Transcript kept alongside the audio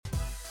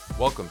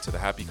Welcome to the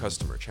Happy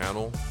Customer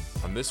channel.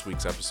 On this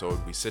week's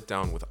episode, we sit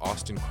down with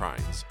Austin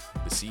Kreinz,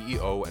 the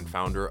CEO and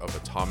founder of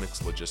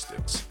Atomix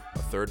Logistics, a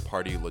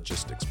third-party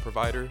logistics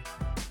provider.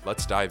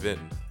 Let's dive in.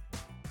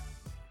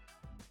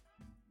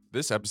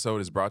 This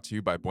episode is brought to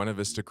you by Buena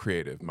Vista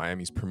Creative,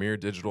 Miami's premier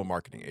digital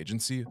marketing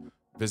agency.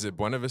 Visit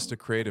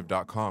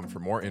buenavistacreative.com for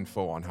more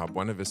info on how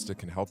Buena Vista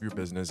can help your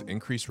business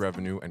increase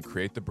revenue and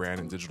create the brand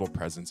and digital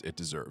presence it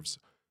deserves.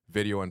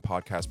 Video and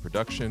podcast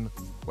production,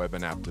 web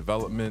and app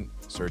development,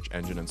 search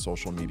engine and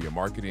social media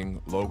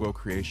marketing, logo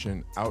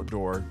creation,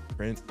 outdoor,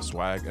 print,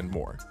 swag, and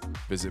more.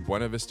 Visit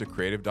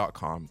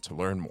buenavistacreative.com to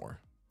learn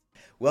more.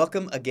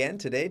 Welcome again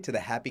today to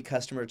the Happy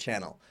Customer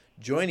channel.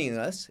 Joining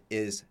us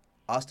is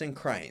Austin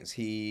Kreinz.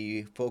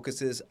 He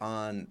focuses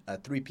on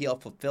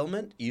 3PL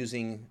fulfillment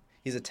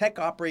he's a tech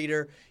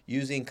operator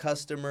using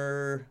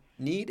customer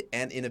need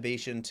and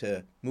innovation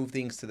to move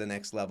things to the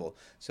next level.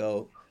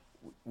 So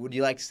would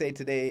you like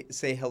to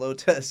say hello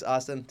to us,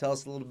 Austin? Tell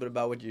us a little bit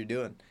about what you're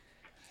doing.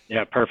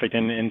 Yeah, perfect.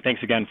 And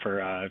thanks again for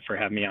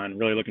having me on.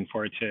 Really looking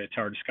forward to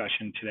our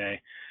discussion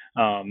today.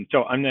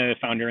 So I'm the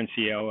founder and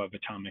CEO of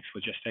Atomix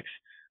Logistics.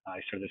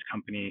 I started this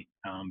company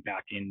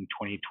back in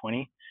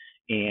 2020.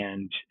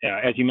 And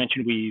as you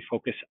mentioned, we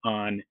focus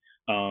on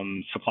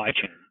supply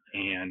chain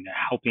and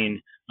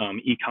helping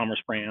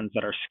e-commerce brands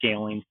that are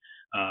scaling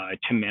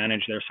to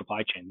manage their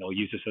supply chain. They'll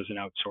use us as an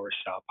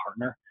outsourced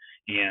partner.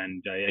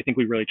 And I think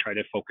we really try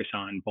to focus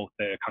on both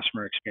the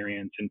customer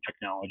experience and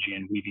technology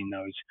and weaving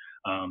those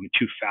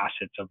two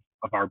facets of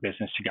our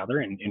business together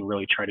and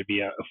really try to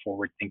be a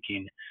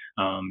forward-thinking,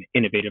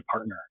 innovative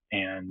partner.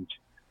 And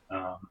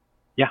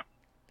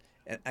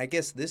And I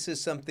guess this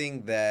is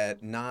something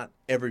that not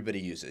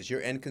everybody uses.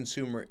 Your end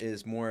consumer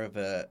is more of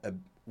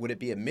would it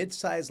be a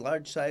mid-size,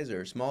 large size,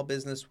 or small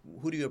business?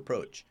 Who do you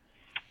approach?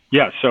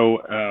 Yeah,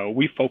 so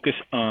we focus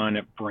on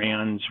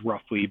brands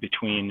roughly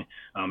between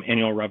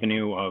annual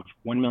revenue of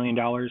 $1 million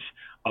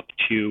up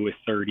to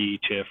 $30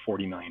 to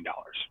 $40 million.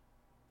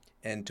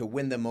 And to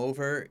win them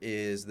over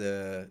is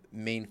the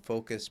main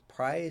focus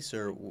price,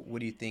 or what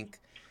do you think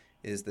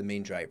is the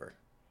main driver?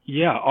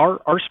 Yeah,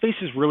 our space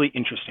is really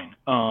interesting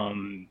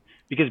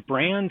because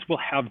brands will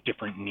have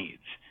different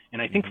needs.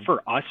 And I think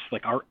for us,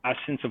 like our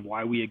essence of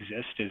why we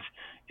exist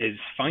is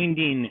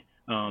finding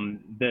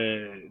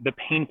the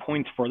pain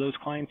points for those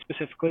clients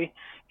specifically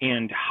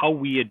and how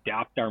we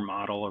adapt our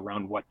model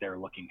around what they're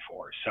looking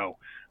for. So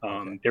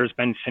there's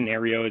been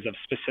scenarios of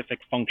specific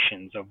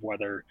functions of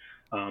whether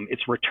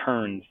it's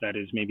returns that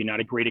is maybe not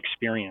a great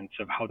experience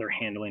of how they're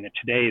handling it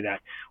today, that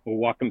we'll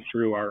walk them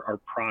through our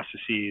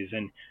processes,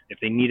 and if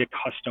they need a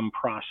custom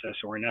process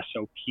or an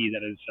SOP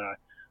that is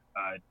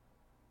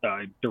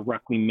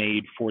directly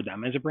made for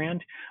them as a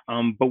brand.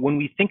 But when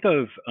we think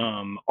of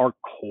our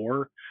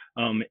core,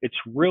 it's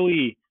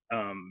really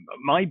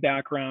my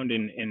background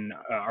and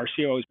our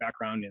COO's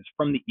background is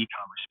from the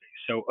e-commerce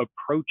space. So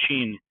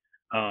approaching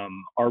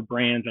our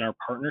brands and our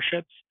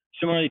partnerships,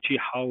 similarly to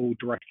how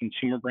direct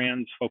consumer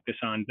brands focus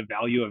on the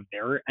value of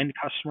their end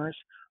customers,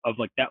 of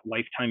like that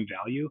lifetime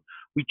value,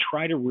 we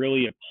try to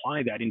really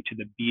apply that into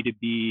the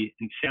B2B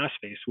and SaaS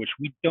space, which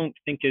we don't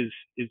think is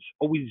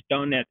always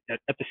done at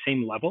the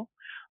same level.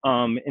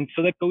 And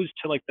so that goes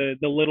to like the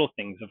little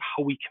things of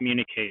how we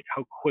communicate,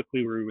 how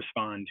quickly we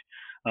respond.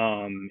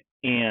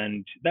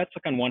 And that's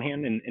like on one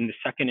hand, and the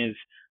second is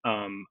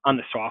on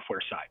the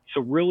software side.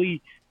 So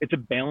really it's a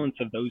balance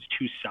of those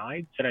two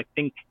sides that I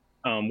think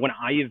when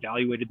I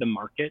evaluated the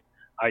market,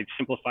 I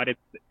simplified it.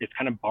 It's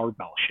kind of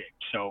barbell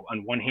shaped. So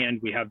on one hand,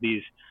 we have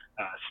these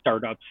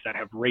startups that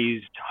have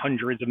raised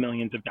hundreds of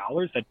millions of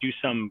dollars that do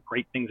some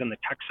great things on the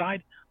tech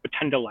side, but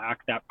tend to lack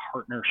that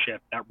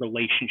partnership, that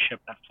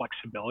relationship, that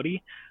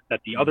flexibility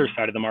that the other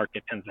side of the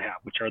market tends to have,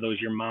 which are those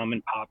your mom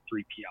and pop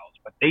 3PLs,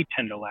 but they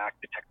tend to lack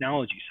the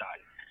technology side.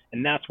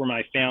 And that's where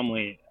my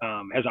family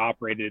has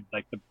operated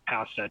like the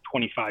past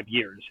 25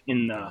 years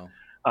in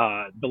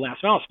the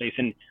last mile space.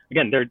 And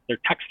again, their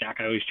tech stack,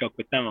 I always joke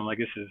with them, I'm like,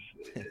 this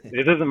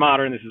isn't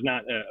modern, this is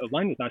not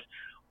aligned with us,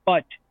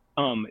 but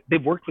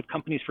they've worked with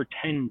companies for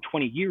 10,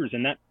 20 years,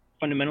 and that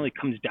fundamentally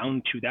comes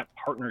down to that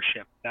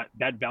partnership,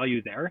 that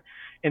value there.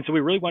 And so we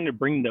really wanted to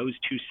bring those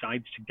two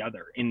sides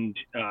together and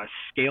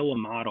scale a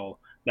model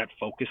that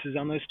focuses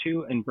on those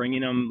two and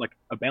bringing them like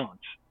a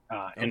balance.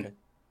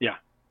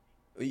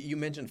 You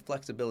mentioned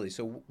flexibility.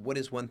 So what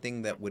is one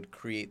thing that would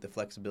create the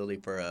flexibility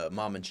for a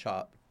mom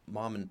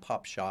and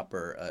pop shop,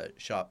 or a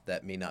shop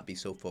that may not be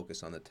so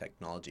focused on the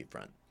technology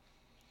front?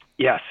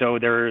 Yeah, so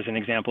there's an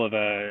example of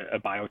a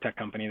biotech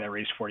company that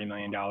raised $40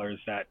 million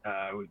that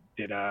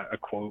did a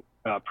quote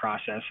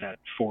process at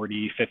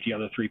 40, 50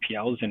 other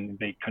 3PLs, and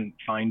they couldn't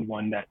find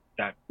one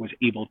that was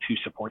able to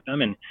support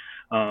them. And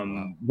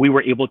Wow. we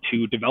were able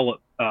to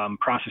develop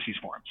processes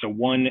for them. So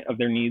one of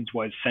their needs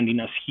was sending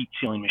us heat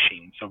sealing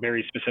machines, so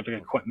very specific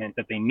Okay. equipment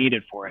that they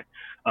needed for it.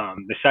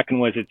 The second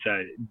was it's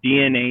a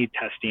DNA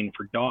testing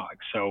for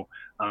dogs. So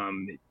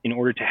in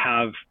order to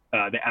have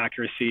the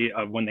accuracy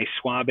of when they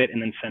swab it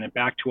and then send it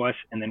back to us,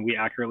 and then we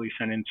accurately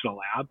send it into the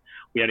lab,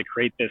 we had to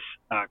create this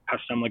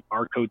custom like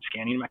barcode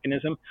scanning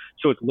mechanism.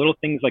 So it's little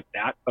things like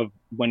that of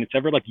when it's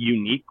ever like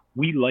unique,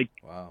 we like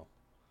Wow.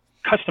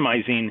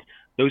 customizing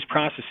those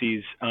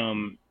processes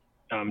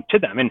to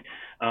them.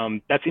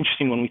 And that's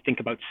interesting when we think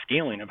about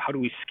scaling of how do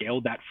we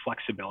scale that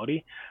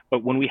flexibility.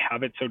 But when we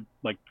have it so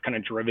like kind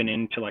of driven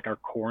into like our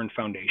core and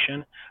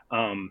foundation,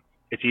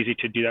 it's easy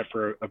to do that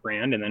for a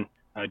brand and then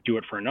do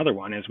it for another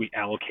one as we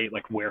allocate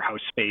like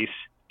warehouse space,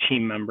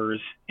 team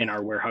members in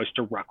our warehouse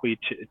directly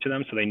to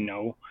them so they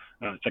know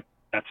it's like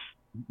that's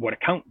what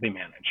account they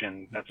manage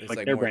and that's It's like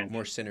like their more brand.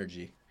 more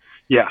synergy.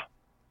 Yeah.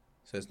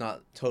 So it's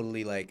not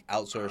totally like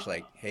outsourced,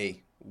 like,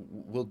 hey,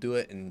 we'll do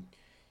it and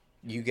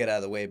you get out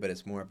of the way, but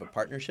it's more of a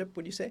partnership,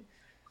 would you say?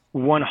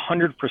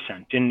 100%.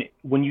 And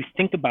when you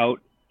think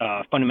about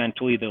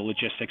fundamentally the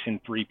logistics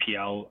and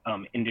 3PL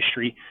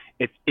industry,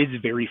 it is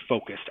very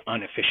focused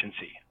on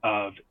efficiency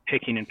of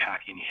picking and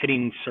packing,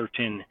 hitting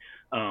certain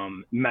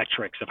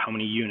metrics of how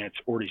many units,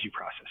 orders you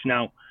process.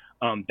 Now,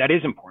 that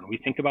is important. We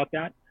think about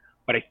that,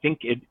 but I think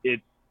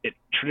it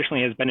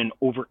traditionally has been an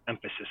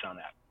overemphasis on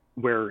that.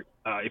 Where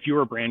if you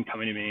were a brand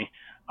coming to me,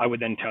 I would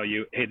then tell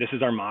you, hey, this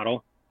is our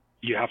model.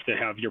 You have to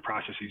have your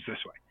processes this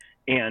way.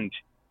 And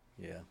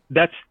Yeah.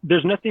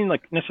 there's nothing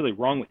like necessarily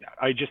wrong with that.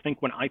 I just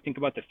think when I think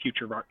about the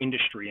future of our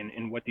industry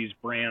and what these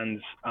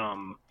brands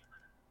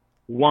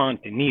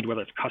want and need,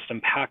 whether it's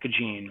custom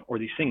packaging or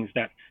these things,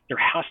 that there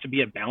has to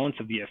be a balance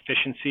of the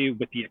efficiency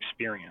with the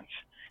experience.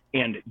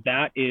 And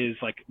that is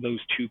like those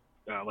two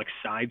like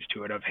sides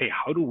to it of, hey,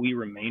 how do we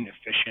remain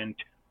efficient,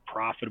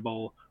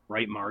 profitable,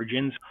 right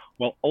margins,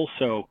 while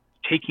also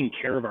taking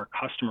care of our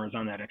customers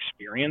on that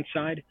experience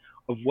side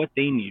of what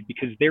they need,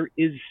 because there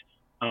is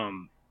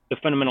the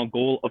fundamental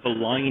goal of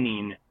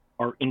aligning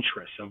our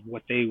interests of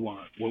what they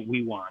want, what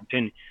we want,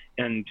 and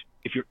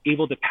if you're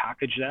able to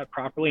package that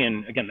properly,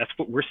 and again, that's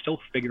what we're still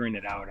figuring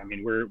it out. I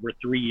mean, we're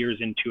 3 years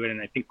into it,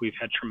 and I think we've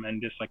had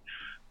tremendous like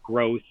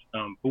growth,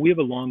 but we have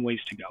a long ways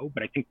to go.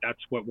 But I think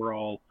that's what we're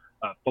all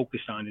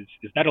focused on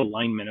is that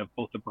alignment of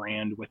both the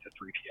brand with the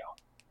 3PL.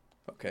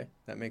 Okay,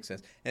 that makes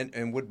sense.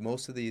 And would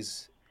most of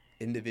these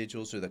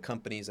individuals or the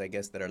companies, I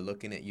guess, that are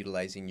looking at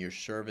utilizing your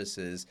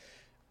services,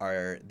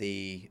 are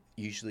they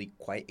usually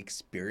quite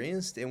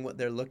experienced in what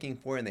they're looking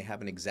for and they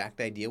have an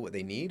exact idea what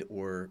they need?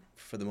 Or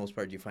for the most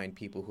part, do you find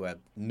people who have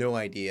no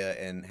idea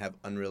and have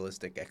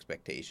unrealistic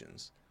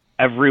expectations?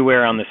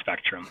 Everywhere on the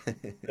spectrum.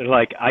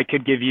 Like I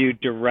could give you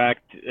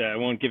I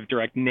won't give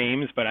direct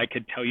names, but I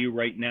could tell you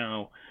right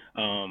now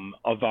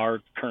of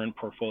our current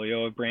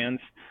portfolio of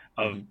brands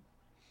of Mm-hmm.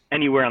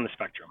 anywhere on the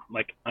spectrum.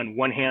 Like on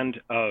one hand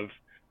of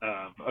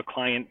a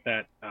client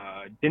that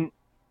didn't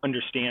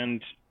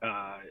understand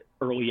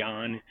early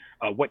on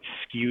what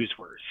SKUs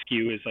were.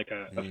 SKU is like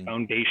a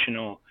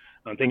foundational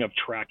thing of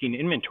tracking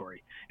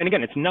inventory. And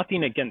again, it's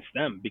nothing against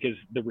them because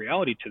the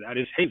reality to that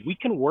is, hey, we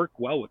can work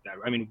well with that.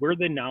 I mean, we're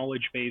the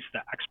knowledge base,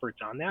 the experts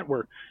on that.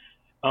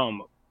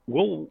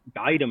 We'll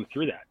guide them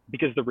through that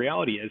because the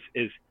reality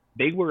is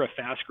they were a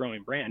fast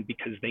growing brand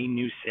because they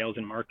knew sales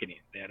and marketing.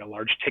 They had a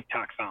large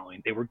TikTok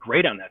following. They were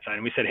great on that side.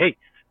 And we said, hey,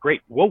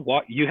 great.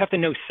 You have to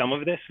know some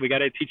of this. We got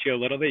to teach you a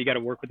little bit. You got to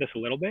work with this a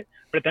little bit.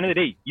 But at the end of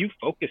the day, you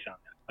focus on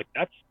that.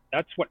 Like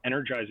that's what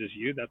energizes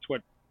you. That's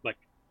what like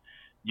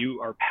you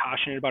are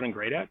passionate about and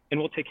great at. And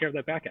we'll take care of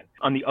that back end.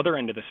 On the other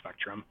end of the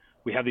spectrum,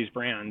 we have these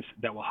brands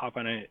that will hop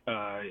on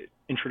an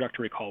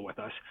introductory call with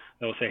us.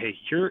 They'll say, hey,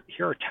 here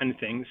are 10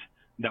 things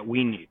that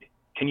we need.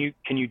 Can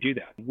you do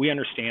that? We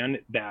understand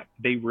that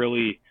they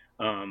really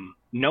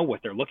know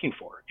what they're looking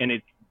for, and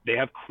they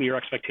have clear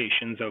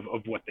expectations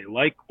of what they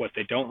like, what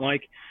they don't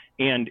like,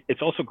 and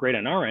it's also great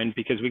on our end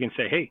because we can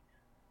say, hey,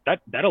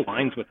 that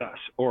aligns with us,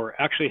 or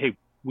actually, hey,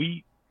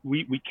 we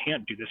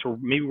can't do this, or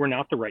maybe we're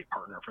not the right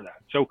partner for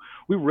that. So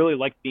we really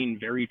like being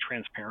very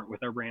transparent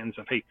with our brands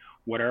of, hey,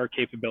 what are our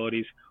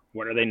capabilities?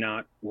 What are they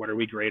not? What are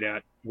we great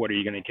at? What are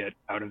you going to get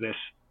out of this?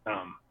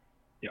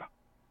 Yeah.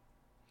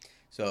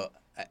 So,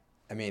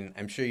 I mean,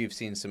 I'm sure you've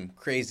seen some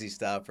crazy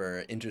stuff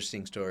or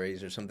interesting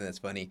stories or something that's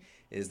funny.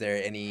 Is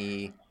there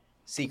any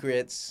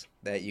secrets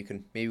that you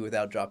can, maybe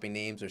without dropping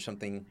names or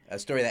something, a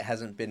story that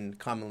hasn't been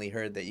commonly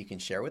heard that you can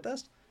share with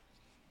us?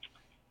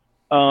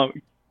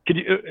 Could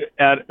you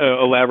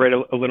elaborate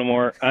a little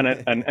more on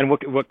it and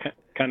what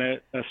kind of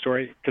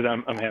story? Because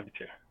I'm happy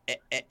to.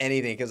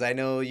 Anything, because I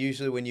know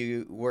usually when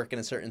you work in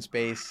a certain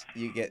space,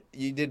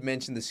 you did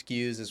mention the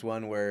SKUs as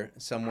one where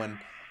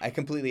I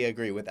completely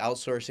agree with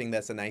outsourcing.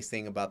 That's a nice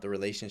thing about the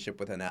relationship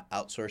with an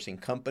outsourcing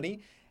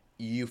company.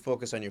 You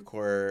focus on your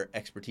core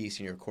expertise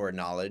and your core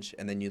knowledge,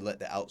 and then you let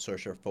the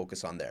outsourcer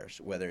focus on theirs,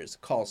 whether it's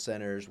call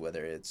centers,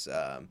 whether it's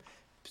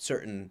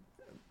certain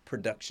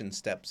production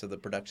steps of the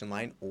production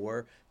line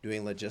or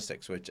doing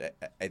logistics, which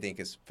I think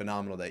is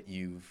phenomenal that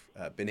you've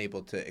been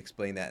able to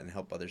explain that and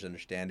help others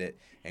understand it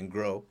and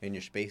grow in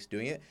your space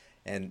doing it.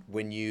 And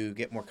when you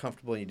get more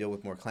comfortable and you deal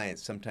with more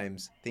clients,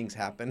 sometimes things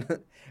happen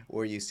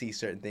or you see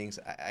certain things.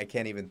 I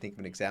can't even think of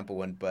an example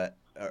one, but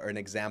or an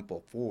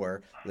example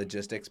for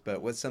logistics,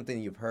 but what's something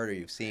you've heard or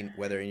you've seen,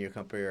 whether in your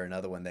company or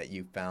another one, that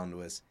you found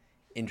was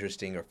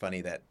interesting or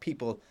funny that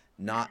people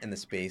not in the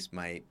space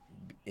might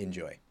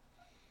enjoy?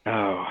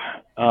 Oh,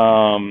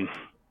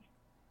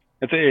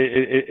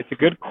 it's a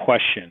good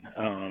question.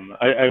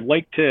 I'd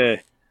like to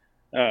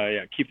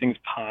keep things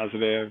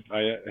positive.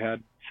 I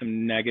had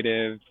some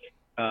negative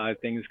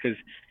things because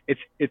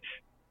it's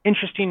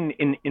interesting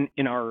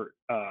in our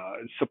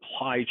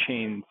supply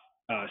chain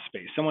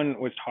space. Someone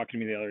was talking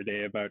to me the other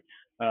day about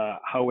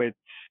how it's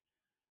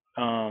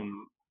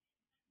um,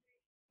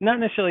 not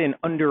necessarily an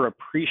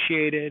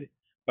underappreciated,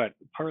 but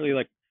partly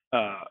like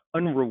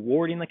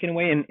unrewarding, like in a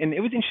way. And it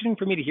was interesting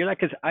for me to hear that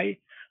because I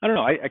don't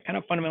know, I kind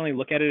of fundamentally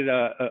look at it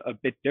a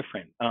bit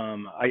different.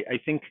 I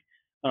think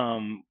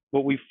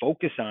what we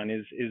focus on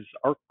is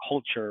our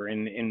culture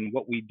and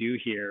what we do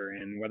here,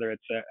 and whether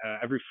it's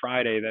every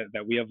Friday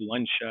that we have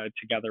lunch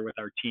together with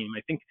our team.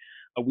 I think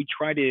we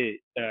try to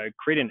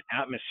create an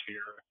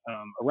atmosphere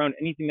around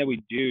anything that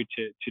we do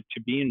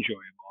to be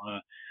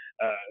enjoyable.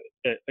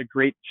 A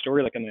great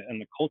story, like on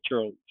the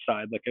cultural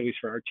side, like at least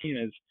for our team,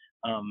 is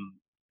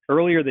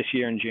earlier this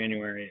year in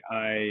January,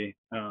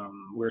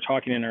 we were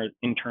talking in our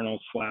internal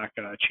Slack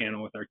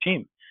channel with our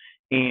team,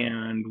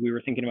 and we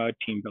were thinking about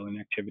team building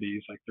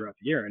activities like throughout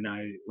the year. And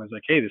I was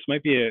like, hey, this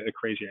might be a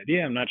crazy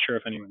idea. I'm not sure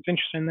if anyone's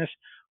interested in this,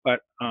 but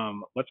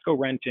let's go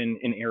rent an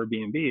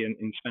Airbnb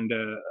and spend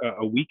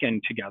a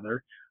weekend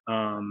together.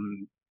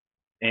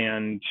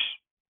 And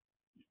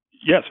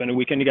yeah, spend a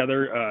weekend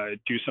together,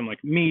 do some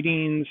like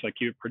meetings, like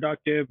keep it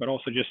productive, but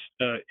also just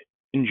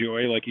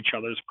enjoy like each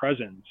other's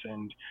presence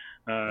and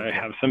Okay.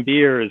 have some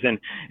beers and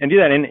do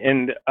that.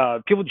 And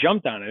people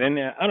jumped on it. And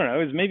I don't know,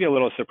 it was maybe a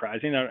little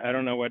surprising. I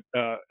don't know what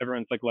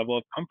everyone's like level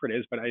of comfort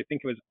is, but I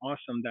think it was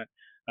awesome that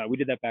we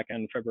did that back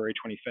on February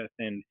 25th.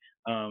 And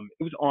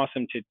it was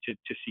awesome to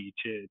see,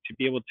 to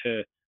be able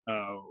to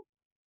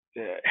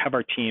have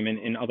our team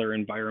in other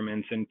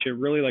environments and to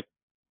really like,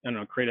 I don't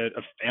know, create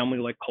a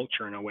family-like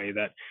culture in a way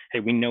that,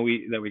 hey, we know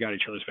that we got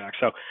each other's back.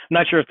 So I'm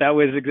not sure if that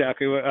was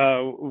exactly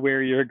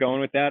where you're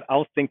going with that.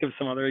 I'll think of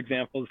some other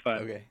examples,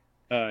 but Okay.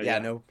 Yeah, yeah.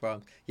 no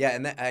problem. Yeah,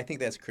 and I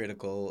think that's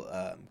critical.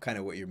 Kind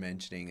of what you're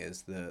mentioning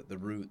is the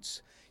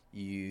roots.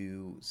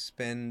 You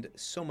spend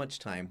so much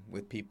time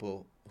with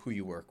people who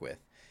you work with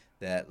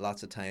that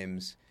lots of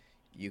times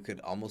you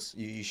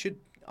should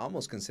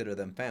almost consider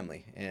them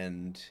family,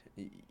 and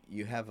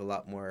you have a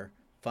lot more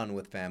fun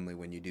with family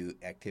when you do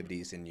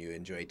activities and you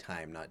enjoy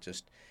time, not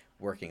just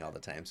working all the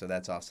time. So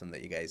that's awesome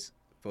that you guys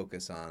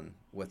focus on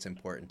what's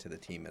important to the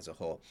team as a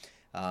whole.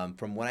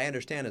 From what I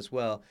understand as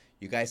well,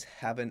 you guys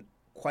haven't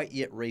quite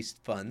yet raised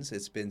funds.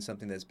 It's been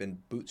something that's been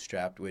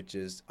bootstrapped, which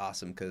is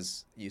awesome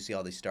because you see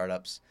all these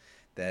startups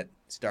that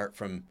start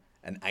from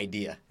an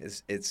idea.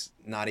 It's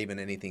not even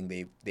anything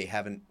they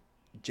haven't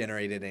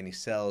generated any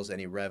sales,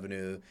 any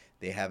revenue.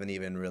 They haven't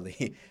even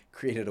really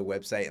created a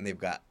website, and they've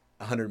got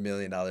 $100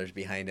 million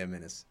behind them,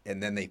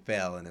 and then they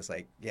fail, and it's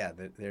like, yeah,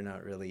 they're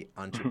not really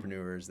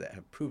entrepreneurs that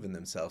have proven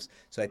themselves.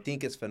 So I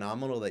think it's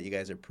phenomenal that you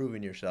guys are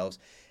proving yourselves.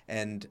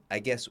 And I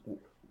guess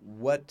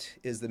what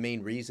is the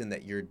main reason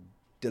that you're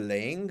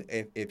delaying,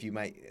 if you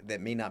might, that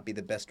may not be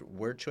the best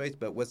word choice,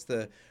 but what's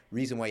the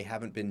reason why you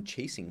haven't been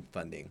chasing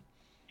funding?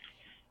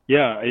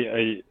 Yeah,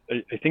 I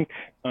think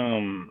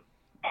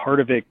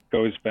part of it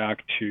goes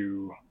back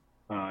to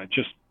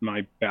just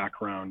my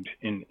background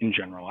in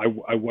general.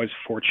 I was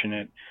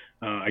fortunate.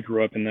 I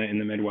grew up in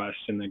the Midwest,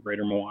 in the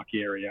greater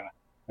Milwaukee area.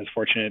 I was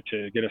fortunate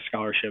to get a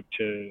scholarship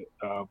to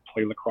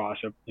play lacrosse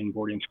in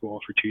boarding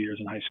school for 2 years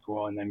in high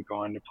school, and then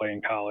go on to play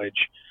in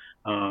college,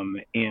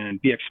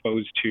 and be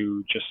exposed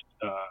to just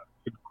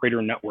a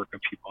greater network of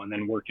people, and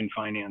then work in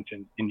finance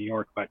in New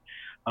York. But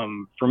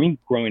for me,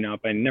 growing up,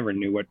 I never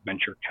knew what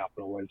venture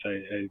capital was.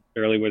 I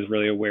barely was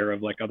really aware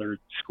of like other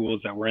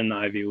schools that were in the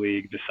Ivy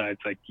League besides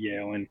like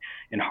Yale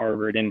and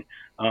Harvard. And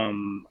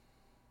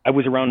I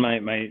was around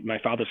my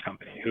father's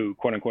company, who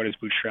quote unquote has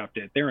bootstrapped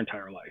it their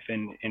entire life,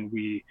 and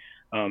we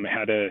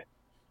had a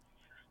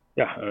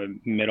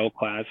middle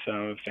class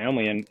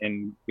family,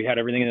 and we had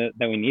everything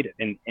that we needed.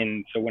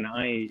 And so when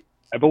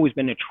I've always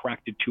been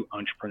attracted to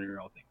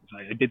entrepreneurial things.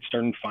 I did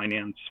start in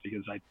finance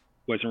because I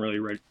wasn't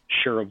really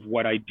sure of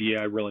what idea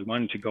I really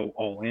wanted to go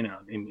all in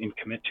on and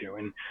commit to.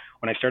 And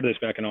when I started this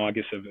back in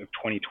August of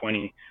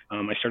 2020,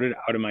 I started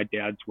out of my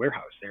dad's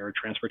warehouse. They were a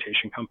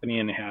transportation company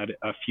and had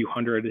a few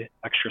hundred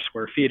extra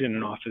square feet in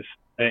an office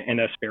and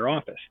a spare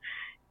office.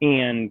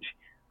 And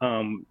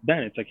then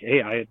it's like,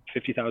 hey, I had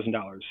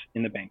 $50,000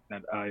 in the bank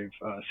that I've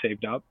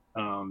saved up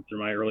through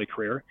my early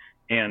career,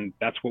 and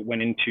that's what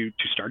went into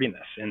starting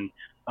this. And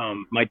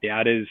my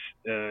dad is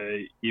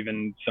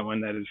even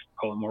someone that is,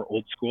 call it, more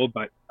old school,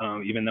 but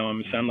even though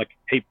I'm a son, like,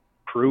 hey,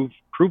 prove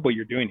what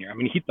you're doing here. I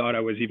mean, he thought I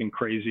was even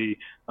crazy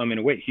in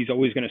a way. He's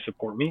always going to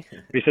support me.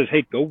 But he says,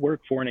 hey, go work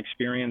for an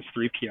experienced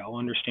 3PL,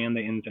 understand the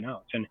ins and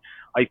outs. And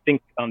I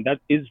think that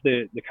is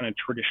the kind of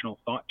traditional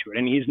thought to it.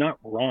 And he's not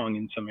wrong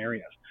in some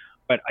areas.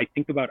 But I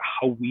think about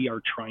how we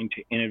are trying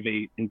to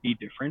innovate and be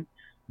different,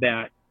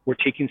 that we're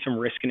taking some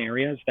risk in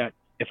areas that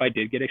if I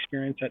did get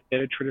experience at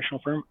a traditional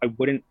firm, I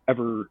wouldn't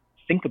ever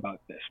think about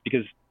this,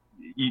 because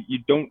you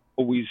don't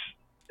always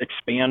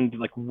expand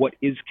like what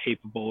is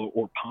capable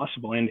or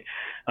possible. And it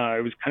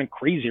was kind of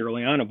crazy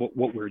early on of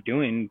what we're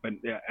doing, but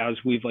as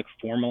we've like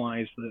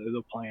formalized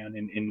the plan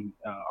and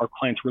our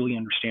clients really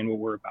understand what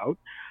we're about,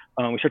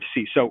 we start to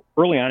see. So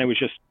early on, it was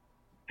just,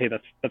 hey,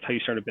 that's how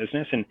you start a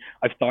business. And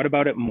I've thought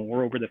about it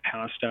more over the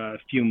past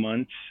few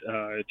months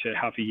to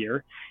half a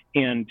year.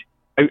 And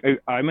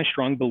I'm a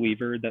strong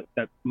believer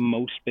that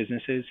most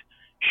businesses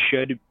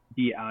should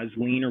be as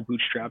lean or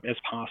bootstrapped as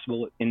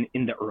possible in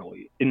the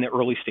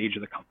early stage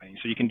of the company.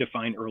 So you can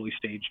define early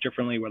stage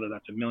differently, whether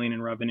that's $1 million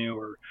in revenue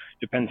or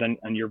depends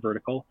on your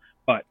vertical.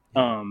 But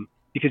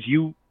because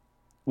you,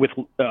 with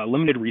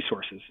limited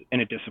resources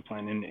and a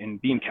discipline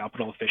and being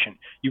capital efficient,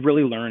 you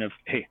really learn of,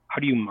 hey, how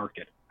do you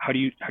market? How do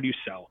you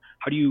sell?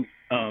 How do you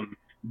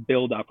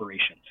build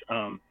operations?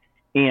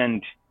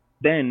 And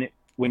then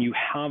when you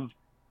have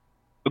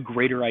a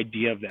greater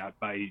idea of that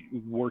by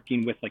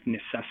working with like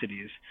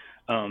necessities,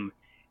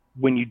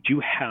 when you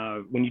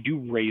do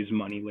raise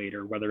money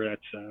later, whether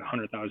that's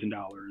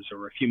 $100,000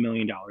 or a few $1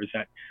 million,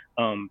 that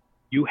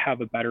you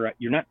have a better,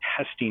 you're not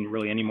testing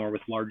really anymore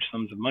with large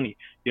sums of money.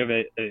 You have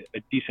a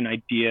decent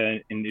idea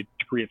and a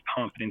degree of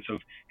confidence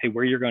of, hey,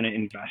 where you're going to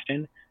invest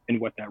in and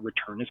what that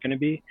return is going to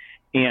be.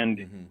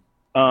 And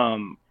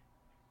on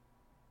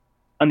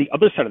the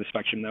other side of the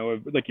spectrum, though,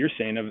 like you're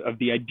saying, of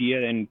the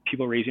idea and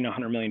people raising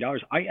 $100 million,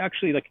 I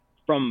actually, like,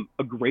 from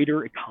a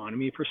greater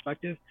economy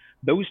perspective,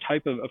 those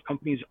type of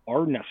companies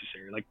are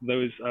necessary. Like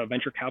those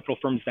venture capital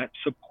firms that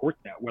support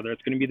that, whether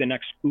it's going to be the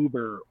next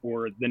Uber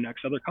or the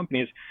next other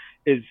companies,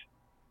 is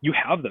you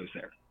have those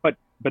there. But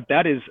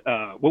that is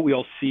what we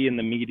all see in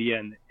the media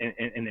and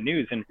in the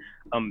news, and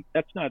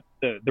that's not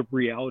the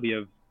reality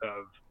of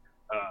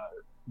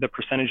the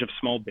percentage of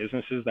small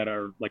businesses that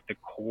are like the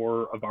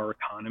core of our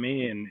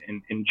economy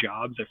and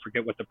jobs. I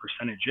forget what the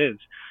percentage is.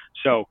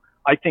 So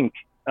I think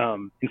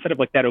instead of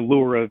like that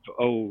allure of,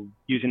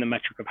 using the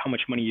metric of how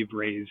much money you've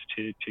raised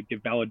to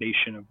give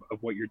validation of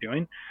what you're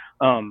doing,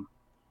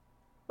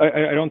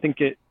 I don't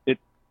think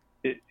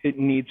it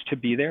needs to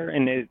be there.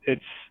 And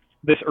it's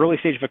this early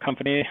stage of a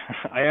company.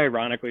 I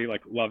ironically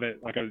like love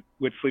it. Like I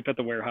would sleep at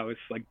the warehouse,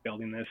 like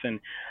building this. And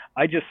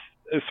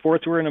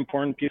sports were an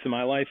important piece of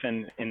my life.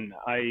 And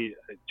I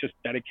just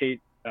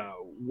dedicate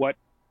what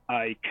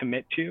I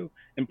commit to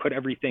and put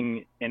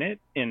everything in it.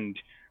 And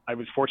I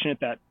was fortunate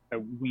that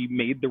we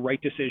made the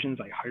right decisions.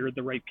 I hired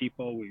the right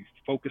people. We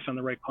focused on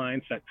the right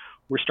clients, that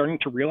we're starting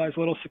to realize a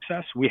little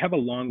success. We have a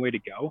long way to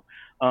go.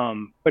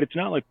 But it's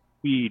not like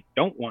we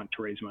don't want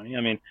to raise money.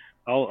 I mean,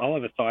 I'll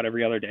have a thought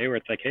every other day where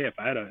it's like, hey, if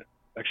I had an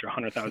extra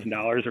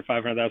 $100,000 or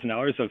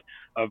 $500,000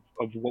 of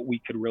what we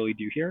could really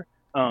do here.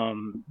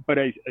 But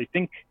I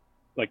think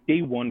like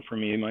day one for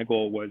me, my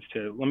goal was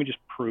to, let me just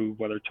prove,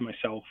 whether to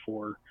myself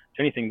or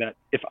to anything, that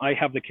if I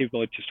have the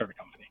capability to start a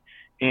company.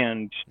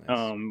 And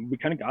we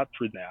kind of got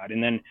through that.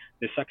 And then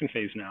the second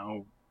phase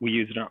now, we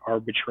used an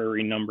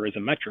arbitrary number as a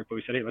metric, but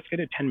we said, hey, let's get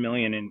to 10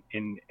 million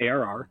in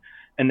ARR.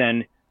 And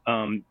then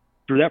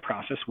through that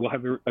process, we'll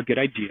have a good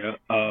idea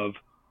of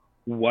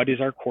what is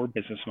our core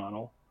business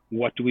model,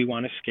 what do we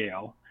want to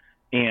scale,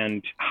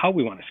 and how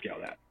we want to scale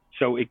that.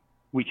 So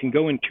we can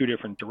go in two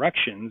different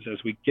directions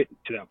as we get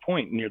to that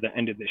point near the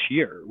end of this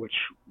year, which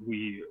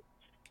we,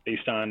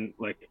 based on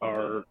like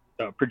our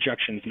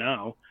projections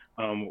now,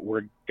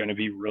 we're going to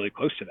be really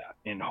close to that,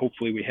 and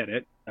hopefully we hit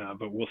it,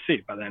 but we'll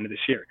see by the end of this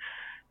year.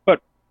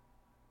 But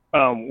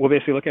we'll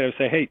basically look at it and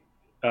say, hey,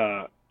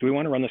 do we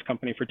want to run this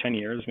company for 10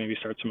 years, maybe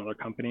start some other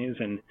companies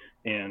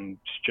and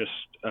just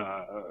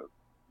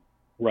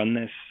run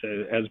this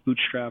as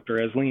bootstrapped or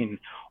as lean?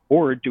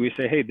 Or do we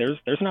say, hey, there's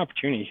an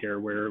opportunity here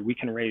where we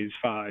can raise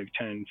 $5,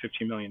 $10,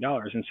 $15 million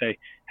and say,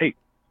 hey,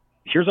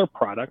 here's our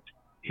product,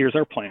 here's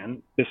our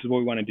plan, this is what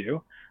we want to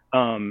do,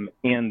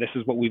 and this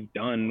is what we've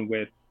done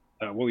with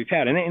what we've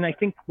had. And I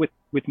think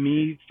with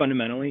me,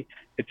 fundamentally,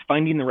 it's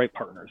finding the right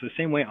partners. The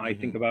same way I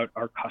think about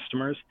our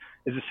customers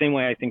is the same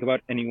way I think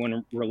about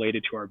anyone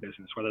related to our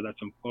business, whether that's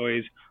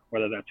employees,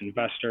 whether that's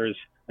investors,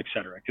 et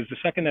cetera. Because the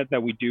second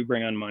that we do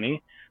bring on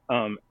money,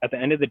 at the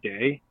end of the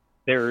day,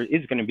 there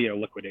is going to be a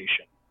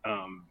liquidation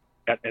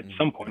at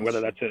some point,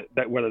 whether that's a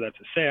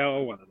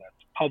sale, whether that's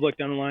public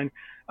down the line,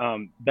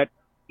 that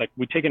like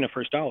we take in the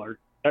first dollar,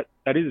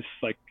 that is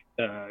like,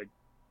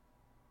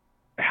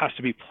 it has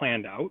to be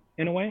planned out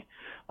in a way.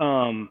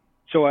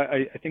 So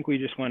I think we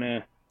just want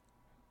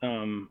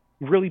to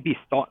really be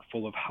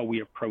thoughtful of how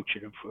we approach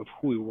it, of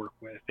who we work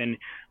with. And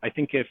I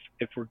think if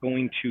we're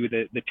going to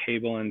the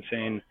table and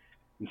saying,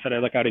 instead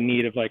of like out of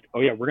need of like,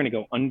 oh yeah, we're going to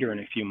go under in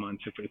a few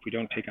months if we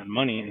don't take on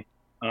money,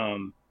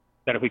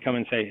 that if we come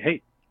and say,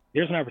 hey,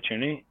 here's an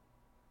opportunity,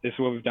 this is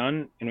what we've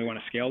done, and we want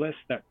to scale this,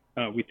 that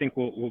we think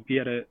we'll be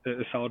at a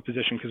solid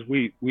position, because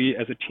we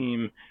as a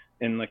team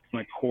and like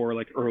my core,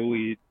 like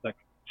early, like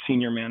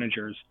senior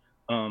managers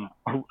are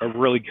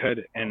really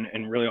good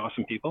and really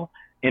awesome people,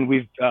 and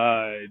we've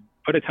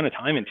put a ton of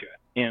time into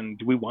it,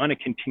 and we want to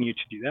continue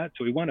to do that.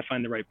 So we want to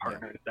find the right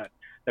partners that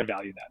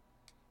value that.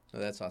 Oh,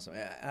 that's awesome.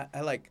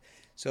 I like,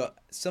 so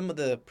some of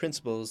the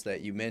principles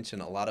that you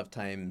mentioned a lot of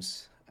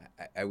times,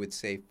 I would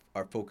say,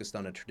 are focused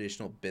on a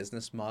traditional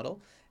business model.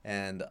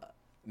 And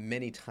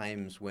many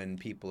times when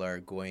people are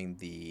going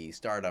the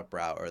startup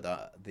route or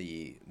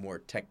the more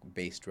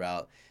tech-based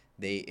route,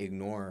 they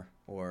ignore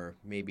or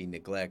maybe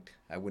neglect,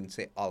 I wouldn't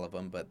say all of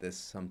them, but this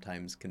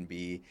sometimes can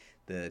be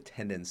the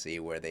tendency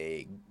where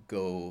they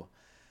go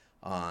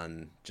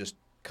on just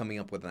coming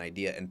up with an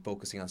idea and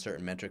focusing on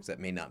certain metrics that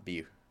may not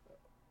be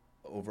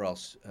overall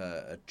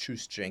a true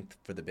strength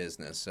for the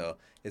business. So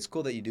it's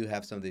cool that you do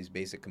have some of these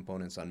basic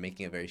components on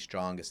making a very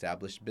strong,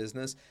 established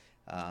business.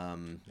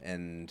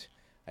 And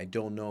I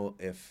don't know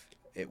if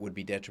it would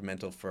be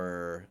detrimental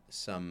for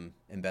some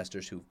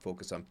investors who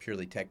focus on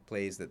purely tech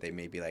plays, that they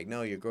may be like,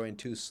 no, you're growing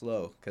too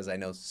slow, because I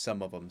know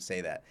some of them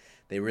say that.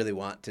 They really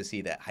want to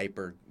see that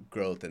hyper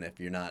growth, and if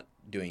you're not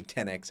doing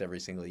 10x every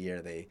single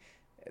year,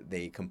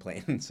 they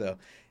complain. So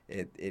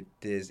it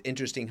is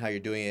interesting how you're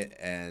doing it,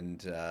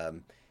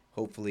 and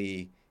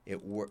hopefully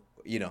it work.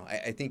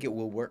 I think it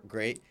will work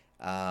great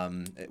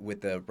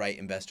with the right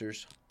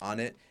investors on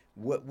it.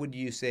 What would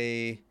you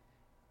say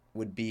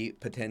would be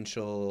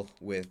potential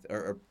with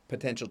or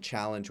potential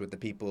challenge with the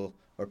people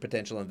or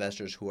potential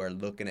investors who are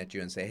looking at you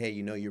and say, hey,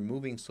 you're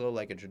moving slow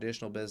like a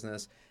traditional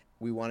business.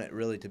 We want it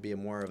really to be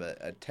more of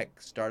a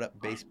tech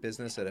startup based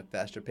business at a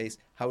faster pace.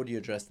 How would you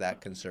address that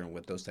concern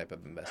with those type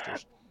of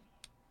investors?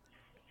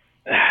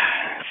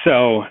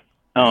 So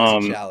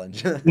it's a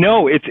challenge.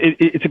 No,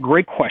 it's a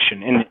great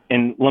question,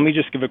 and let me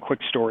just give a quick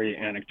story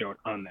anecdote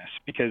on this,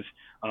 because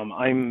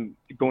I'm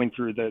going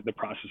through the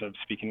process of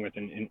speaking with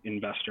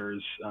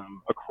investors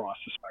across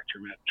the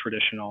spectrum, at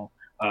traditional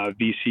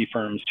VC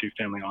firms to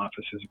family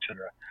offices,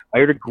 etc. I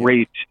heard a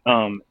great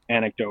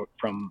anecdote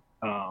from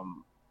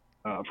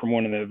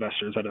one of the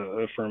investors at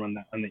a firm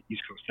on the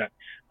East Coast that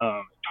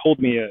told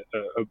me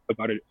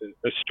about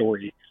a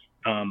story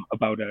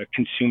about a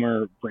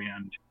consumer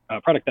brand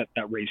product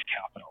that raised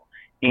capital.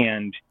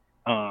 And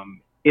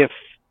if,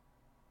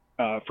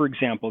 for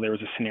example, there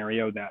was a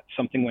scenario that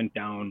something went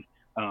down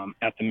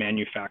at the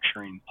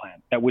manufacturing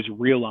plant that was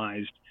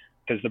realized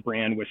because the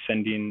brand was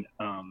sending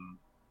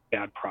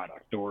bad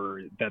product,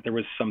 or that there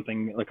was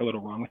something like a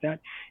little wrong with that,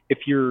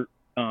 if you're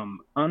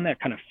on that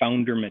kind of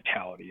founder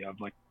mentality of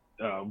like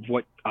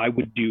what I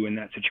would do in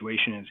that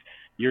situation is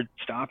you're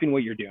stopping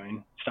what you're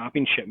doing,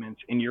 stopping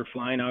shipments, and you're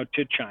flying out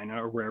to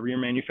China or wherever your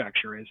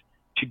manufacturer is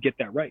to get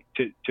that right,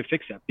 to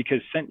fix that,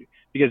 because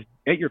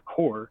at your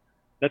core,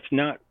 that's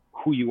not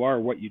who you are.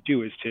 What you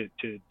do is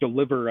to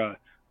deliver a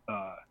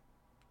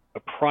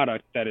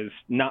product that is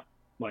not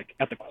like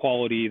at the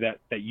quality that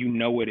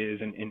it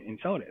is and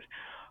sell it is.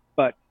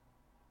 But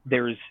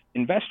there's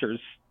investors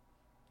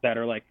that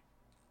are like,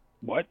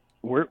 what?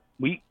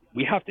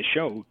 We have to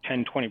show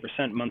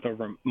 10-20% month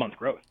over month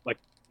growth. Like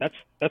that's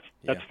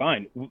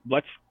fine.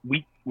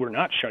 We're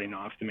not shutting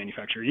off the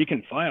manufacturer. You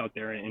can fly out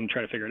there and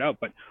try to figure it out,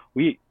 but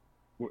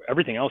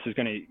everything else is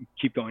going to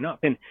keep going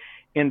up.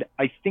 And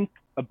I think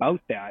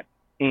about that,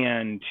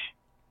 and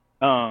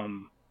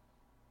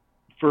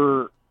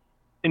for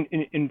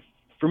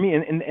me,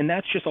 and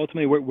that's just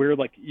ultimately where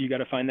like you got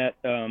to find that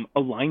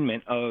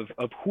alignment of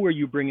who are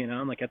you bringing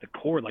on, like at the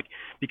core, like,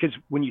 because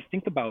when you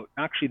think about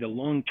actually the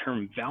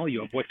long-term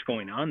value of what's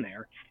going on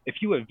there,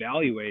 if you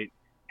evaluate,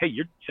 hey,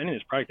 you're sending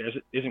this product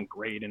that isn't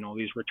great, and all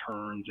these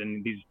returns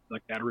and these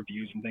like bad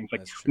reviews and things,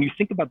 like when you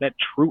think about that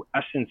true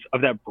essence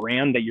of that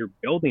brand that you're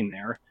building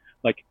there,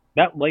 like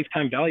that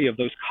lifetime value of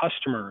those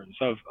customers,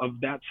 of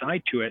that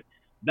side to it,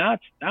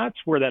 that's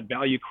where that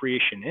value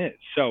creation is.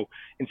 So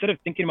instead of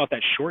thinking about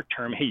that short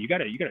term, hey, you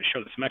gotta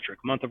show this metric,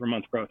 month over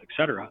month growth,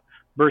 etc.,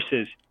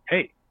 versus,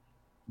 hey,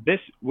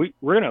 we're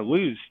gonna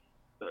lose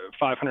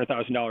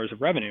 $500,000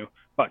 of revenue,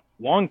 but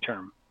long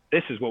term,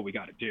 this is what we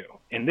got to do,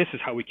 and this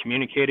is how we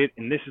communicate it,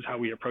 and this is how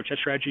we approach that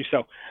strategy.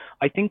 So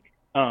I think,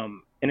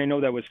 and I know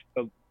that was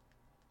a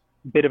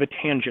bit of a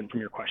tangent from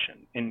your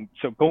question, and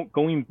so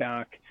going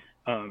back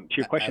to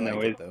your question,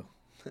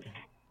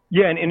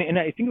 yeah, and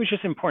I think it was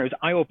just important. It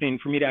was eye-opening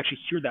for me to actually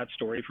hear that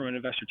story from an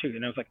investor too,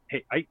 and I was like,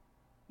 hey, I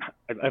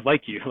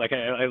like you, like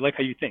I like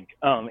how you think,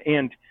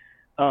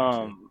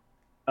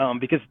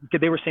 because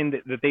they were saying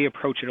that they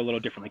approach it a little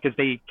differently because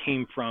they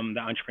came from the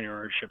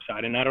entrepreneurship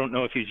side. And I don't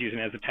know if he's using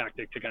it as a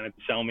tactic to kind of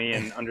sell me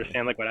and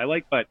understand like what I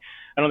like, but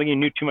I don't think he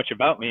knew too much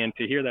about me. And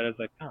to hear that, I was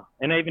like, oh,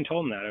 and I even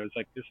told him that. I was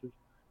like, this is,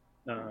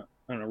 I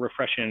don't know,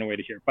 refreshing in a way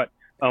to hear. But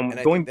and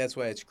I think that's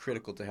why it's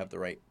critical to have the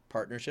right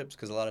partnerships,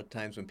 because a lot of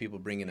times when people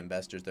bring in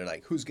investors, they're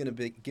like, who's going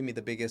to give me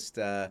the biggest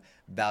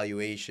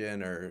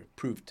valuation or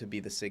prove to be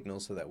the signal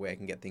so that way I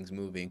can get things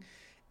moving.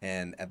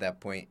 And at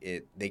that point,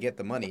 they get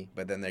the money,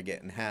 but then they're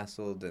getting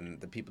hassled, and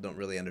the people don't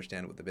really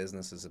understand what the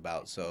business is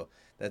about. So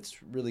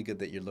that's really good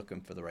that you're looking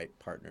for the right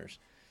partners.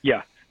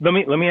 Yeah. Let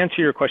me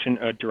answer your question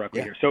directly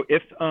Yeah. here. So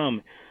if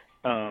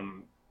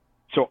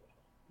so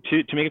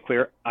to make it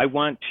clear, I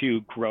want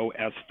to grow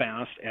as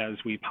fast as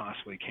we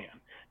possibly can.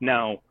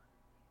 Now,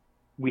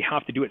 we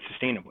have to do it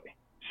sustainably.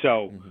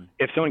 So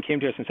if someone came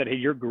to us and said, "Hey,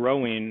 you're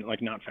growing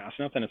like not fast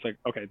enough," then it's like,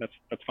 okay,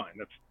 that's fine.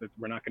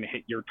 We're not going to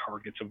hit your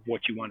targets of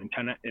what you want in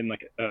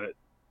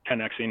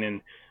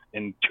 10xing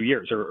in 2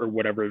 years or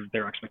whatever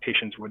their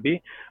expectations would be,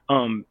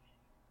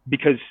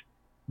 because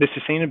the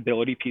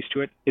sustainability piece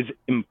to it is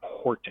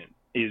important.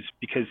 Is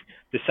because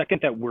the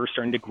second that we're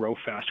starting to grow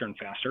faster and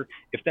faster,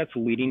 if that's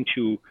leading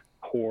to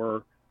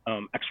poor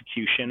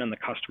execution on the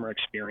customer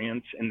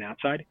experience and that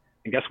side,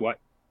 and guess what?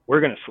 We're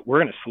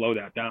gonna slow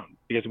that down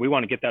because we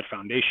want to get that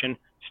foundation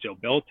still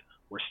built.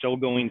 We're still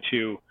going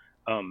to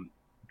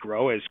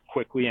grow as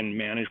quickly and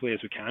manageably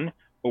as we can,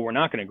 but we're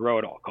not going to grow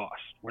at all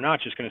costs. We're not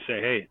just going to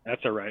say, "Hey,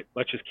 that's all right.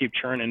 Let's just keep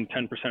churning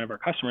 10% of our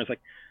customers." Like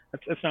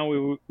that's not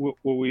what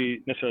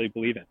we necessarily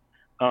believe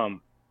in.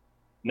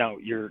 Now,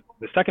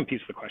 the second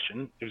piece of the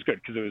question, it was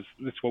good because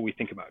it's what we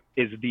think about,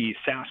 is the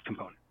SaaS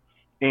component.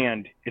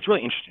 And it's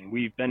really interesting.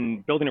 We've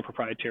been building a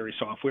proprietary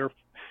software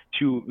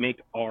to make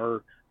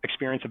our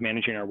experience of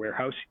managing our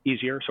warehouse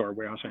easier, so our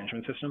warehouse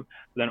management system,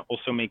 but then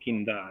also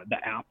making the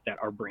app that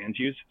our brands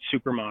use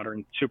super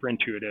modern, super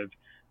intuitive,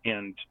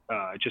 and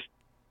just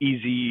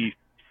easy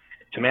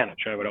to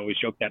manage. I would always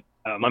joke that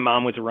my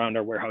mom was around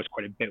our warehouse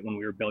quite a bit when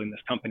we were building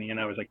this company, and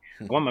I was like,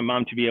 I want my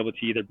mom to be able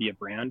to either be a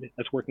brand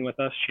that's working with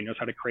us. She knows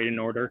how to create an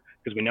order,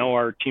 because we know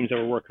our teams that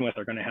we're working with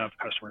are going to have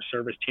customer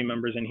service team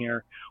members in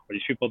here, or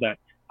these people that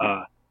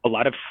a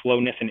lot of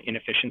slowness and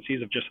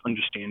inefficiencies of just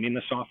understanding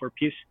the software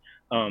piece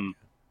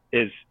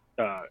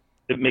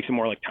it makes it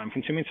more like time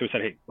consuming. So we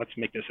said, hey, let's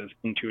make this as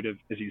intuitive,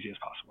 as easy as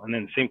possible. And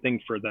then same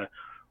thing for the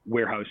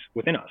warehouse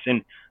within us.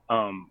 And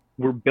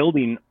we're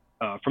building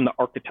from the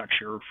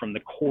architecture, from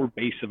the core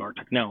base of our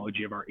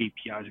technology, of our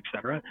APIs, et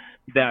cetera,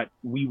 that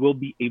we will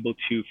be able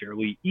to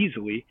fairly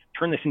easily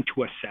turn this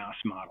into a SaaS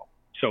model.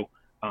 So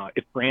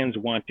if brands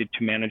wanted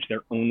to manage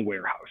their own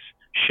warehouse,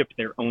 ship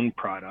their own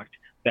product,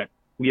 that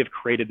we have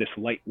created this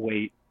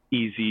lightweight,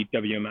 easy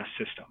WMS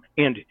system.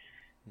 And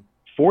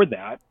for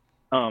that,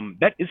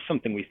 that is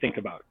something we think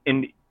about.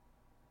 And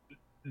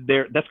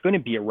that's going to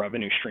be a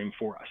revenue stream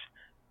for us.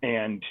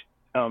 And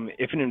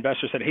if an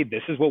investor said, hey,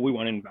 this is what we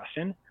want to invest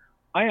in,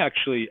 I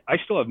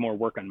still have more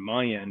work on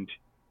my end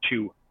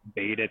to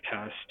beta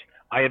test.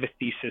 I have a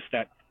thesis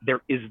that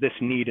there is this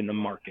need in the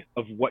market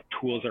of what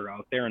tools are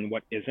out there and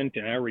what isn't.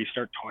 And I already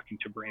start talking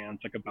to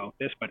brands like about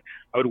this, but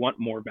I would want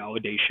more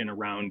validation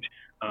around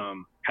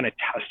kind of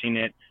testing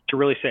it to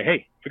really say,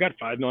 hey, if we got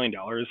 $5 million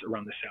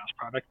around the SaaS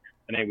product,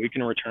 then hey, we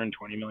can return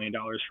 $20 million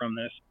from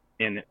this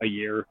in a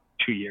year,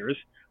 2 years.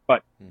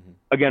 But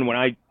again, when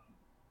I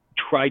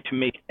try to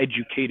make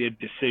educated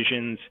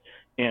decisions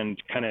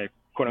and kind of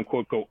quote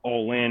unquote go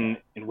all in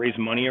and raise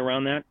money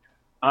around that,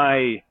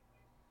 I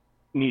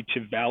need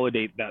to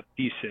validate that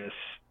thesis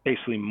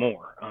basically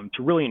more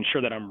to really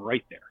ensure that I'm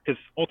right there. Because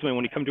ultimately,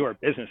 when you come to our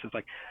business, it's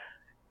like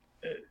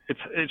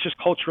it's just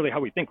culturally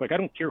how we think. Like, I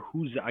don't care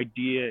whose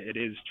idea it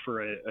is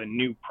for a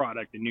new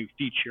product, a new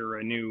feature,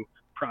 a new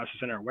process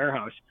in our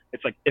warehouse.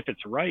 It's like, if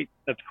it's right,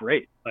 that's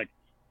great. Like,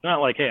 it's not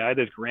like, hey, I had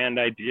this grand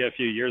idea a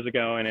few years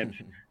ago and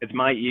it's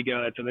my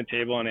ego that's on the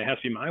table and it has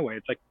to be my way.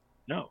 It's like,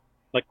 no,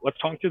 like, let's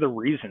talk through the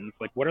reasons.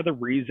 Like, what are the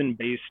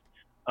reason-based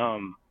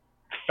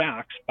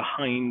facts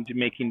behind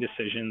making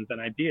decisions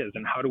and ideas,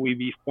 and how do we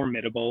be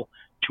formidable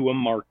to a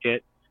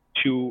market,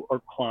 to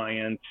our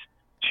clients,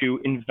 to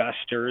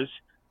investors,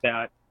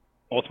 that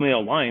ultimately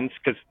aligns?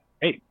 Because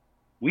hey,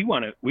 we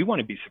want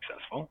to be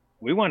successful,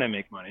 we want to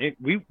make money,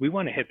 we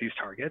want to hit these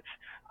targets.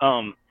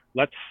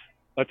 Let's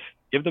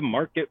give the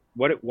market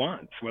what it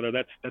wants, whether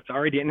that's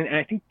our idea. And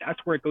I think that's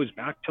where it goes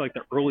back to like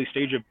the early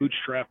stage of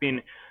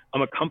bootstrapping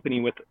a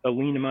company with a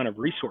lean amount of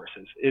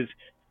resources, is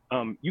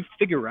you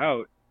figure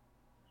out,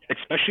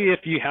 especially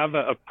if you have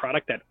a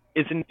product that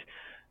isn't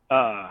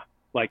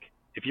like,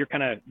 if you're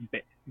kind of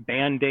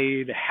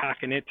band-aid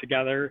hacking it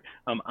together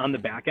on the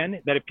back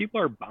end, that if people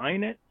are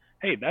buying it,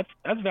 hey, that's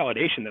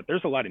validation that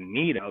there's a lot of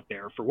need out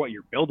there for what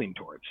you're building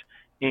towards.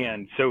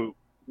 And so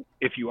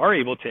if you are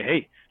able to,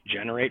 hey,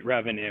 generate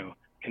revenue,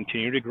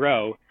 continue to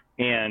grow,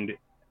 and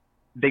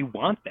they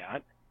want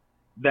that,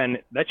 then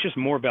that's just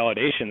more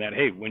validation that,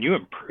 hey, when you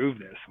improve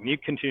this, when you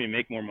continue to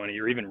make more money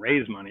or even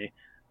raise money,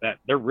 that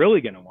they're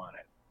really going to want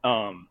it.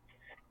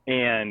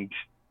 And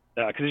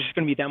because it's just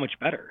going to be that much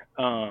better.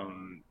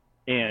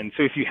 And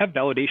so if you have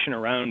validation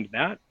around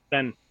that,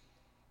 then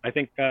I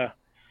think,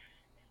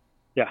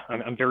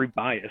 I'm very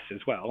biased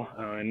as well,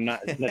 and not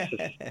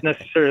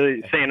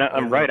necessarily saying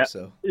I'm right.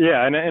 So.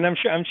 Yeah, and I'm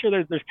sure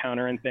there's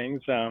counter and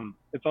things.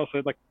 It's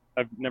also like,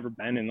 I've never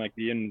been in like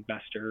the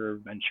investor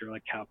venture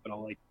like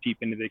capital, like deep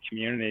into the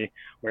community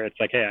where it's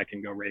like, hey, I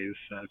can go raise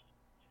a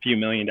few $1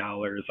 million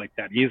like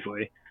that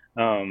easily.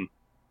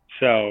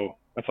 So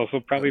That's also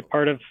probably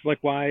part of like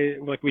why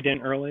like we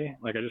didn't early.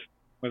 Like I just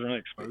wasn't really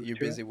exposed You're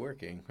to busy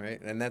working, right?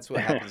 And that's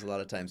what it. happens a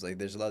lot of times. Like,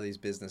 there's a lot of these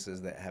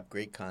businesses that have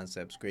great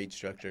concepts, great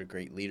structure,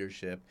 great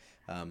leadership.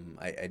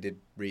 I did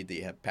read that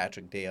you have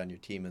Patrick Day on your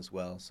team as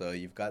well, so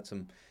you've got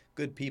some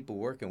good people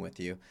working with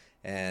you.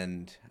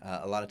 And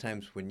a lot of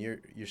times when you're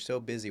so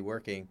busy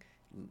working,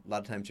 a lot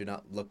of times you're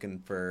not looking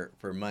for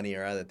money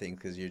or other things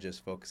because you're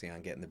just focusing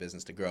on getting the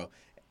business to grow,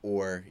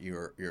 or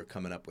you're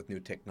coming up with new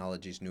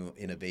technologies, new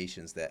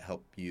innovations that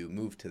help you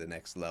move to the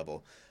next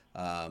level.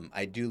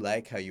 I do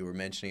like how you were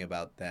mentioning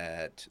about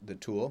the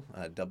tool.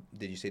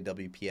 Did you say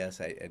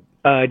WPS?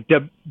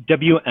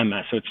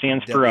 WMS, so it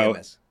stands for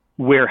WMS.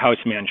 Warehouse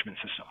Management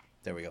System.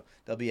 There we go.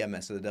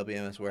 WMS, so the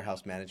WMS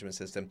Warehouse Management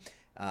System.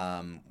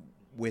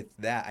 With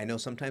that, I know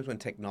sometimes when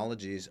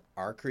technologies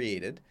are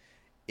created,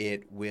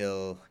 it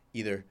will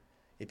either,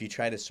 if you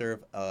try to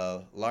serve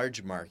a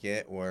large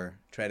market or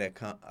try to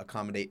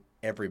accommodate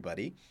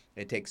everybody,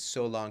 it takes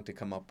so long to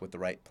come up with the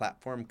right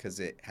platform because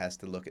it has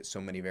to look at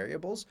so many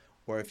variables.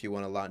 Or if you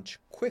want to launch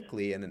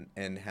quickly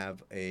and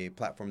have a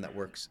platform that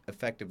works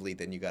effectively,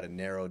 then you got to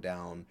narrow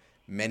down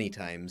many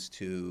times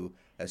to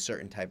a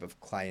certain type of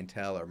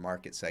clientele or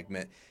market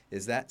segment.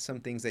 Is that some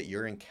things that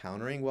you're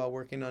encountering while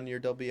working on your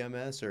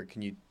WMS, or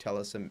can you tell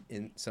us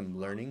some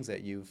learnings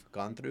that you've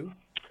gone through?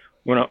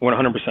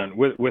 100%.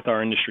 With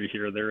our industry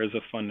here, there is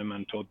a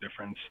fundamental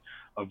difference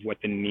of what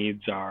the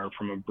needs are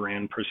from a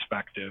brand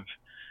perspective,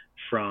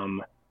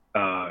 from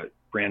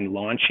brand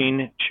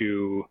launching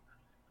to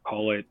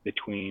call it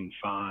between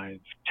 5,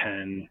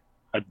 10,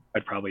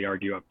 I'd probably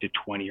argue up to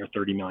 20 or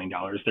 $30 million.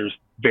 There's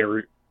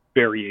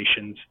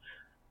variations,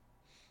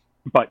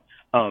 but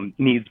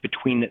needs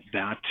between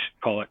that,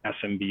 call it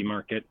SMB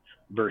market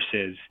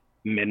versus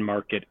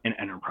mid-market and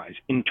enterprise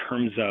in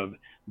terms of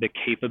the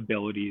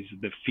capabilities,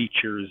 the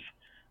features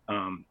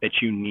that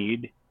you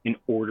need in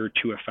order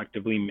to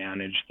effectively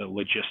manage the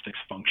logistics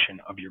function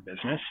of your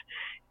business.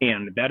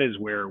 And that is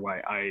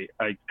why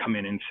I come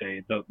in and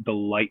say the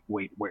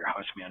lightweight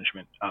warehouse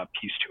management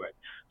piece to it,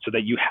 so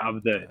that you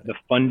have the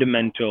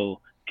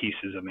fundamental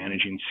pieces of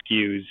managing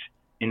SKUs,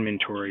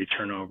 inventory,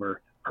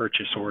 turnover,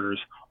 purchase orders,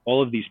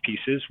 all of these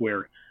pieces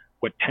where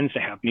what tends to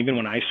happen, even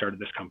when I started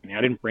this company,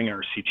 I didn't bring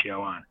our CTO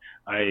on.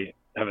 I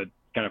have a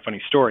kind of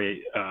funny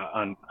story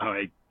on how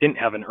I didn't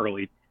have an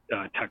early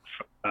tech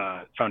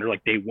founder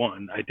like day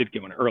one. I did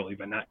get one early,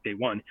 but not day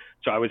one.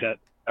 So I was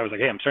like,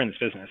 hey, I'm starting this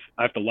business.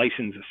 I have to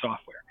license the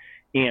software.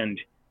 And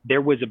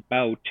there was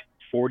about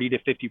 40 to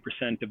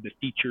 50% of the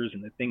features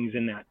and the things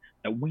in that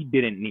we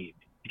didn't need,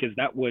 because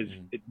that was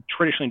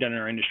traditionally done in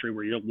our industry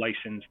where you're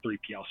licensed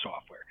 3PL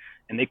software,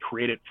 and they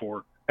create it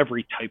for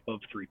every type of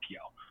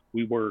 3PL.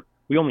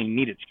 We only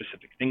needed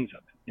specific things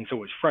of it. And so it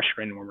was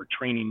frustrating when we're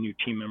training new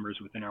team members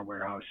within our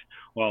warehouse.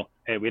 Well,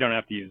 hey, we don't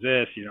have to use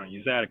this, you don't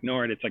use that,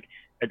 ignore it. It's like,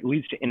 it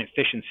leads to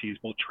inefficiencies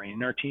while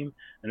training our team.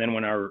 And then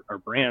when our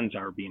brands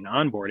are being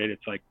onboarded,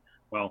 it's like,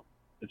 well,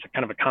 it's a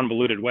kind of a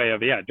convoluted way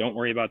of, yeah, don't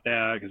worry about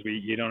that because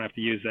you don't have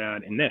to use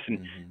that in this.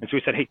 And so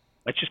we said, hey,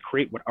 let's just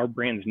create what our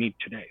brands need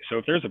today. So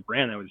if there's a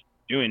brand that was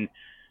doing,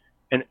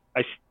 and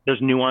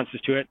there's nuances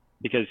to it,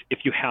 because if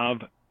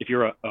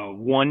you're a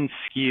one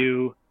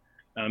SKU,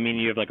 meaning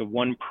you have like a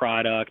one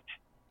product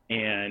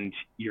and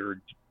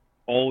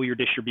all your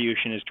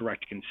distribution is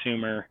direct to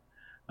consumer,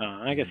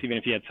 I guess even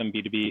if you had some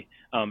B2B,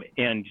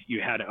 and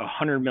you had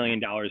 $100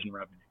 million in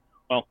revenue,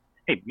 well,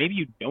 hey, maybe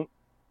you don't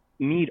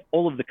need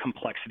all of the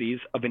complexities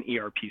of an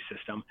ERP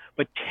system,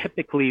 but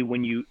typically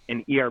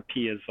an ERP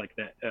is like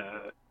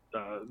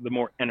the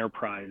more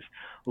enterprise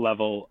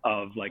level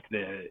of like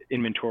the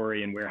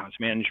inventory and warehouse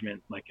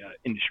management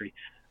industry.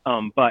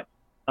 So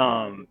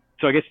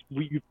I guess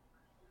we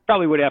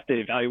probably would have to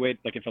evaluate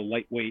like if a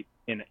lightweight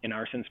in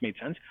our sense made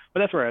sense,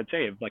 but that's where I'd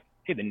say of like,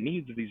 hey, the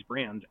needs of these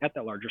brands at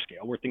that larger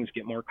scale where things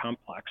get more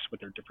complex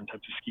with their different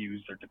types of SKUs,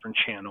 their different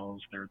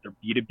channels, their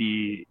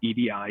B2B,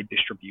 EDI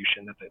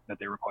distribution that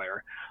they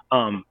require.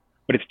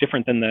 But it's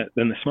different than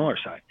the smaller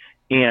side.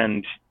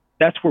 And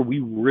that's where we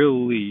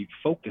really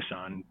focus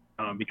on,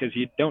 because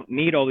you don't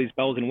need all these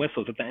bells and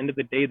whistles. At the end of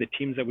the day, the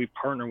teams that we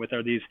partner with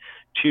are these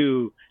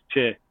 2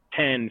 to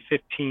 10,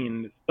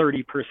 15,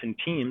 30 person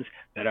teams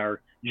that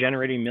are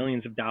generating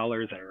millions of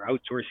dollars, that are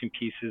outsourcing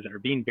pieces, that are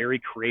being very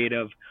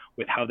creative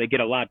with how they get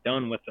a lot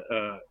done with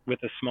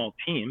a small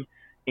team.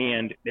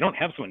 And they don't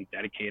have someone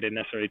dedicated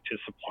necessarily to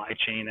supply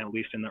chain, at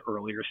least in the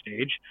earlier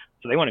stage.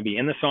 So they want to be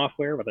in the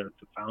software, whether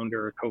it's a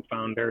founder or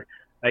co-founder.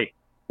 Hey,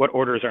 what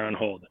orders are on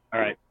hold? All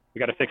right, we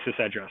got to fix this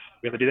address.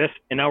 We have to do this,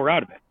 and now we're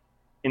out of it.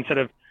 Instead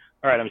of,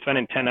 all right, I'm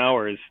spending 10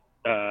 hours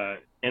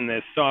in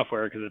this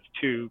software because it's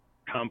too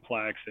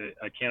complex,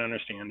 I can't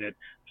understand it,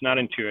 it's not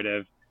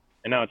intuitive,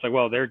 and now it's like,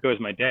 well, there goes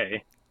my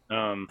day.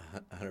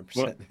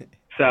 100%.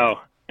 So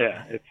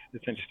yeah,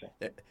 it's interesting.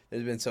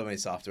 There's been so many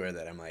software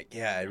that I'm like,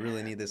 yeah, I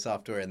really need this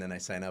software, and then I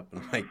sign up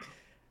and like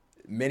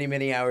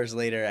many hours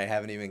later I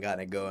haven't even gotten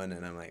it going,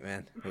 and I'm like,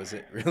 man, was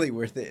it really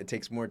worth it? It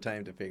takes more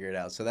time to figure it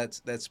out. So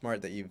that's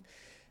smart that you've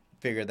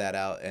figure that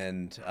out.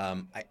 And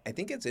I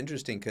think it's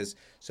interesting because,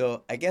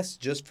 so I guess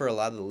just for a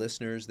lot of the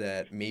listeners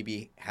that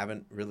maybe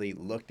haven't really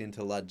looked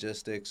into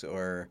logistics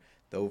or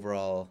the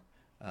overall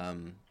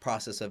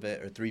process of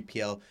it or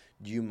 3PL,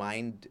 do you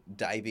mind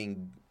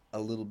diving a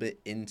little bit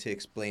into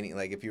explaining,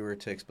 like if you were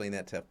to explain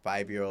that to a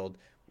 5-year-old,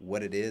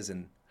 what it is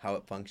and how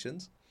it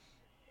functions?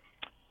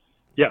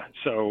 Yeah.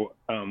 So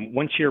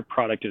once your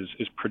product is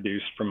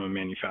produced from a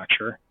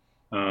manufacturer,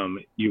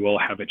 you will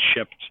have it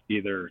shipped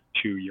either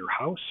to your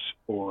house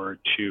or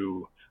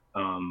to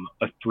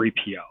a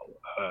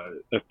 3PL,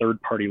 a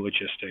third-party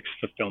logistics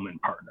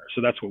fulfillment partner.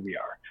 So that's what we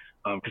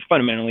are. Because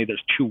fundamentally,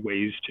 there's two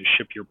ways to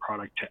ship your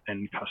product to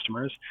end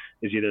customers: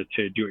 is either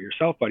to do it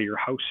yourself out of your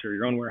house or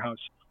your own warehouse,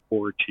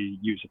 or to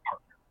use a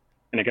partner.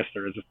 And I guess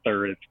there is a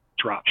third, it's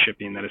drop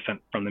shipping, that is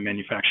sent from the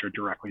manufacturer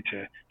directly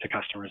to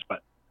customers,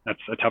 but that's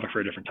a topic for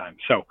a different time.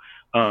 So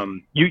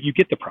you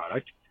get the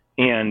product,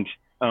 and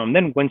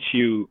then once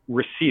you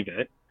receive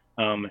it,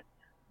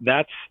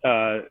 that's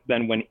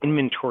then when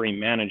inventory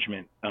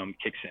management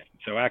kicks in.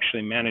 So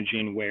actually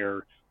managing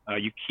where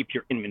you keep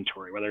your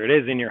inventory, whether it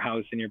is in your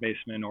house, in your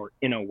basement, or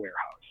in a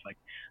warehouse. Like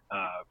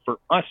for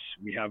us,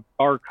 we have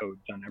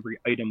barcodes on every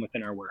item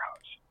within our warehouse.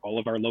 All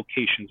of our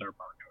locations are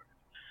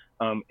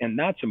barcoded. And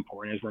that's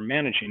important as we're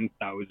managing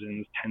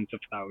thousands, tens of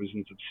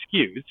thousands of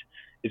SKUs,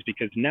 is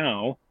because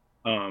now,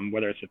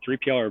 whether it's a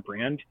 3PL or a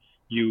brand,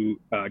 you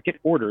get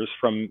orders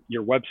from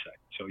your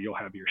website. So you'll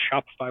have your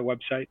Shopify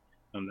website,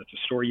 that's a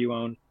store you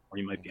own, or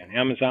you might be on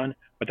Amazon.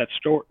 But that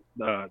store,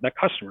 that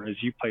customer,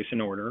 as you place an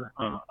order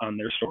on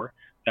their store,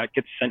 that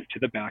gets sent to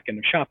the back end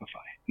of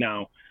Shopify.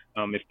 Now,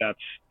 if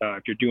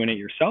you're doing it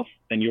yourself,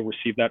 then you'll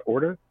receive that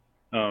order.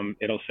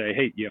 It'll say,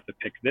 hey, you have to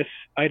pick this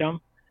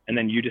item, and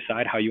then you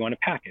decide how you want to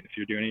pack it if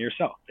you're doing it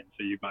yourself. And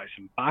so you buy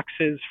some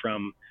boxes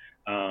from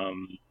a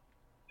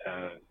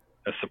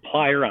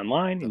supplier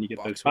online, and you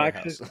get those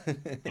boxes.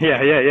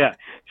 Yeah.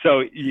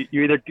 So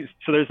you either,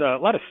 so there's a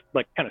lot of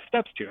like kind of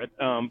steps to it,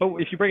 but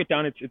if you break it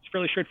down, it's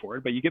fairly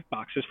straightforward. But you get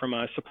boxes from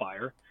a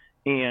supplier,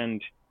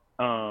 and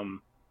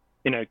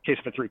in a case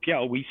of a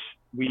 3PL, we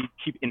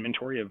keep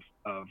inventory of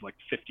like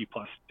 50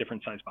 plus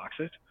different size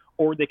boxes,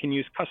 or they can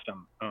use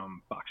custom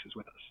boxes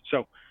with us.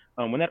 So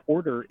when that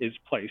order is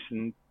placed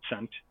and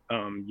sent,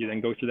 you then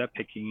go through that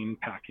picking,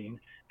 packing,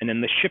 and then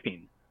the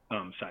shipping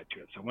side to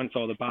it. So once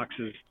all the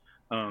boxes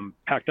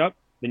packed up,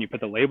 then you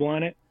put the label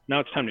on it. Now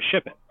it's time to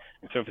ship it.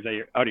 And so if it's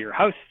out of your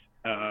house,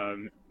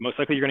 most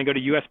likely you're going to go to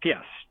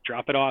USPS,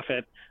 drop it off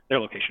at their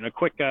location. A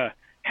quick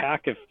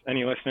hack, if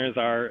any listeners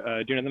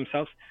are doing it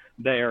themselves,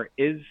 there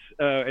is,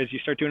 as you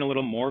start doing a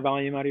little more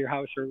volume out of your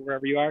house or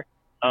wherever you are,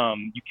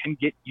 you can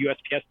get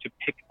USPS to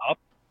pick up.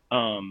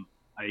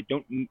 I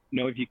don't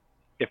know if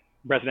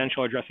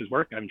residential addresses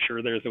work. I'm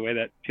sure there's a way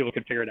that people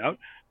can figure it out,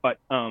 but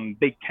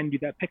they can do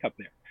that pickup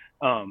there.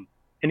 And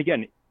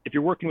again, if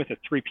you're working with a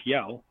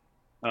 3PL,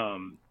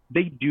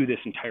 they do this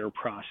entire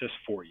process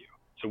for you.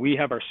 So we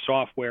have our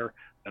software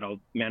that'll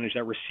manage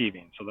that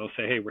receiving. So they'll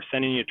say, hey, we're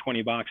sending you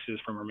 20 boxes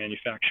from our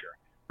manufacturer.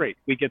 Great,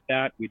 we get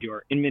that. We do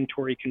our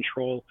inventory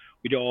control.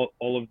 We do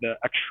all of the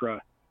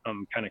extra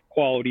kind of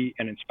quality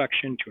and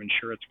inspection to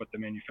ensure it's what the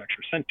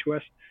manufacturer sent to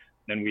us.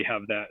 Then we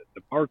have the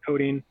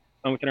barcoding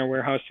within our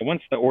warehouse. So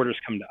once the orders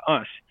come to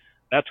us,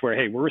 that's where,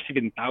 hey, we're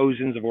receiving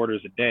thousands of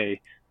orders a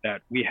day,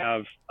 that we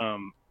have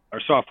our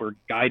software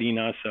guiding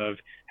us of,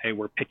 hey,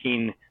 we're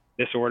picking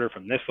this order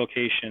from this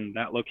location,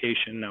 that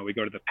location. Now we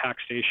go to the pack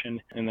station,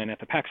 and then at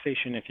the pack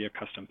station, if you have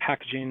custom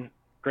packaging,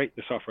 great,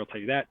 the software will tell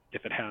you that.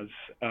 If it has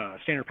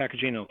standard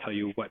packaging, it'll tell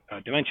you what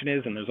dimension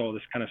is, and there's all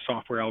this kind of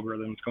software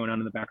algorithms going on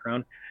in the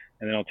background.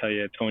 And then it'll tell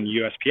you it's going to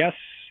USPS,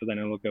 so then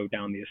it'll go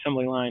down the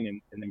assembly line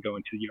and then go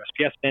into the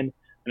USPS bin.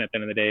 And at the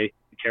end of the day,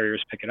 the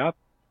carriers pick it up,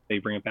 they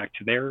bring it back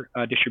to their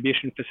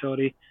distribution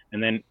facility,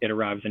 and then it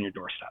arrives on your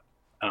doorstep.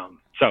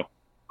 So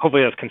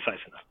hopefully that's concise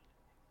enough.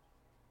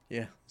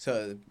 Yeah.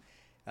 So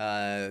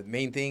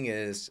main thing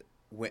is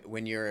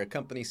when you're a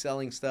company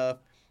selling stuff,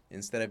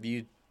 instead of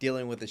you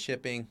dealing with the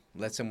shipping,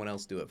 let someone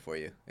else do it for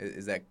you.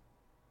 Is that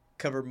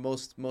cover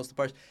most of the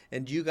parts?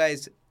 And do you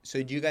guys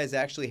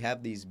actually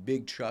have these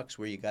big trucks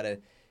where you got to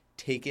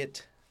take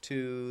it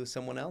to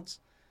someone else?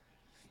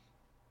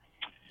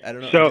 I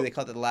don't know. So, do they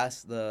call it the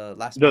last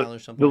mile or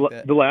something like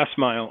that? The last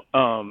mile.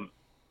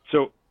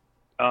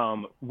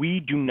 We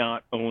do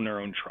not own our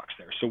own trucks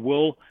there. So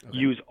we'll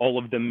use all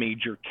of the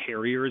major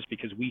carriers,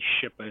 because we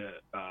ship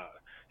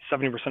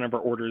 70% of our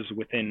orders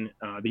within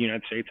the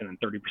United States, and then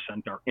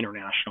 30% are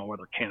international,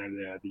 whether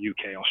Canada, the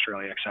UK,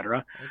 Australia, et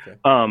cetera.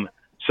 Okay.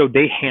 So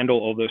they handle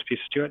all those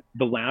pieces to it.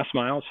 The last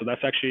mile, so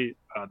that's actually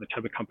the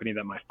type of company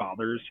that my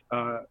father's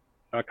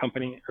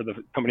company, or the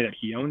company that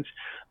he owns,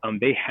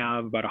 they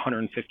have about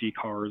 150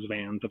 cars,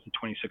 vans up to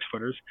 26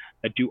 footers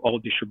that do all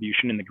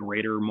distribution in the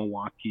greater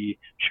Milwaukee,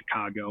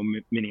 Chicago,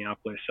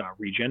 Minneapolis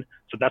region.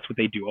 So that's what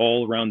they do,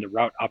 all around the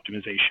route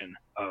optimization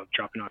of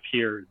dropping off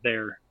here,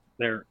 there,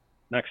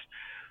 next.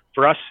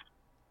 For us,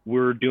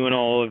 we're doing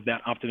all of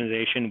that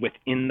optimization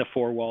within the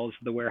four walls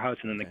of the warehouse,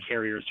 and then the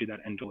carriers do that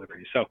end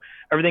delivery. So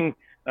everything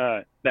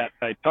that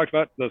I talked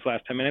about those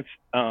last 10 minutes,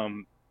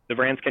 the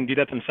brands can do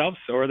that themselves,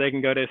 or they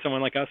can go to someone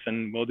like us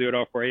and we'll do it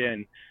all for you.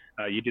 And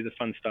you do the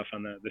fun stuff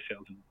on the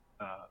sales and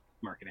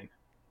marketing.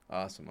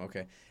 Awesome.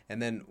 Okay.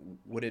 And then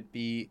would it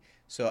be,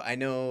 so I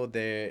know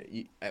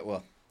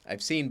well,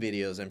 I've seen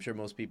videos. I'm sure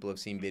most people have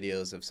seen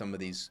videos of some of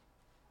these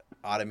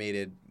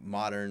automated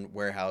modern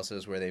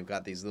warehouses where they've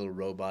got these little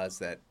robots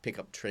that pick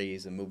up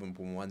trays and move them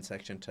from one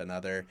section to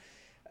another.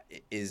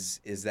 Is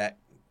that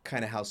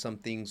kind of how some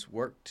things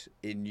worked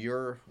in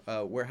your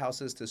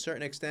warehouses to a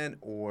certain extent,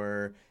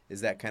 or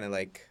is that kind of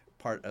like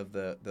part of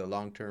the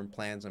long-term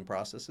plans and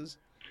processes?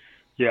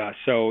 Yeah,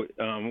 so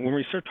when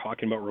we start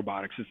talking about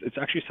robotics, it's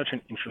actually such an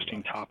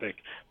interesting topic,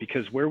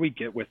 because where we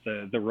get with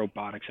the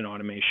robotics and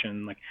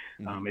automation, like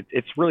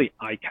it's really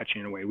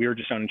eye-catching in a way. We were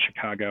just out in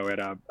Chicago at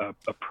a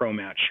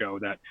ProMat show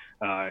that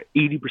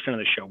 80% of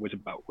the show was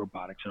about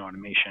robotics and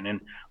automation.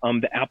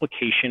 And the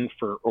application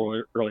for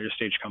earlier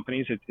stage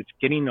companies, it's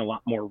getting a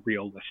lot more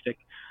realistic,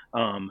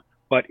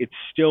 but it's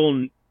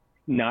still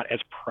not as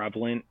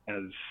prevalent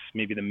as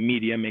maybe the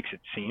media makes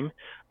it seem.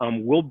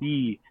 We'll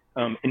be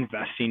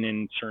investing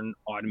in certain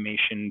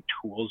automation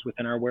tools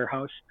within our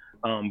warehouse.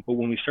 But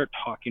when we start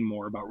talking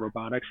more about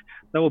robotics,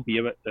 that will be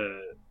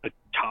a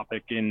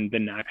topic in the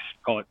next,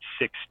 call it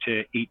 6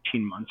 to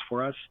 18 months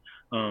for us.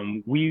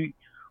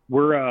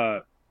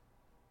 We're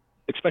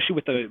especially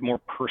with the more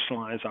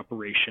personalized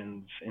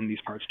operations in these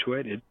parts to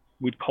it,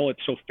 we'd call it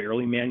still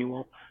fairly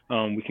manual.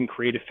 We can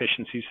create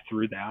efficiencies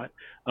through that.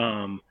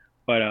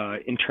 But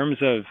in terms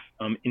of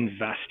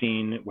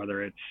investing,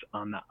 whether it's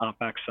on the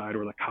OpEx side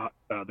or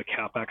the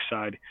CapEx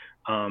side,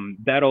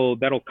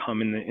 that'll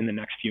come in the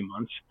next few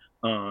months,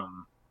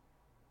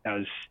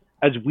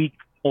 as we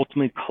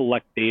ultimately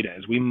collect data,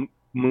 as we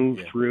move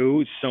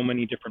through so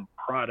many different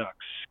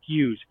products,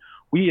 SKUs.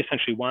 We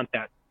essentially want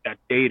that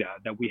data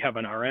that we have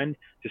on our end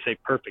to say,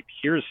 perfect,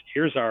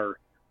 here's our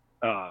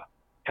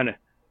kind of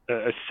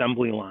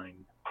assembly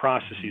line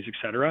processes, et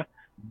cetera.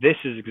 This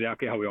is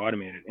exactly how we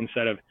automate it,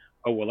 instead of,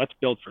 oh, well, let's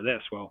build for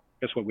this. Well,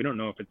 guess what? We don't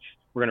know if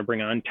we're going to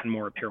bring on 10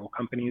 more apparel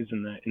companies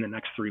in the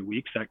next 3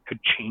 weeks. That could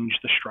change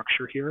the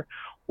structure here.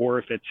 Or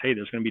if it's, hey,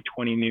 there's going to be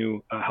 20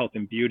 new health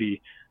and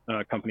beauty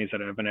companies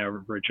that have an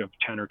average of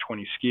 10 or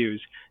 20 SKUs,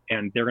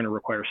 and they're going to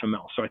require some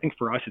else. So I think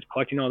for us, it's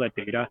collecting all that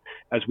data.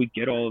 As we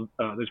get all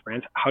those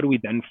brands, how do we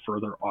then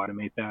further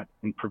automate that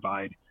and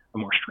provide a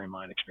more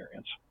streamlined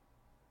experience?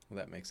 Well,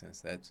 that makes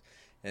sense.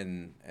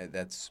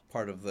 That's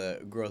part of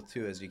the growth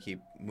too. As you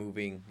keep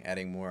moving,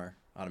 adding more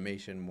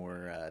automation,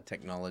 more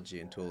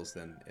technology and tools,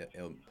 then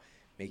it'll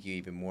make you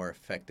even more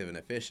effective and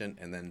efficient.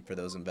 And then for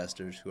those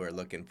investors who are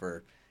looking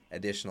for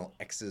additional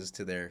X's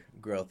to their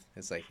growth,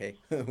 it's like, hey,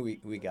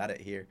 we got it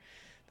here.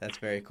 That's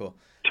very cool.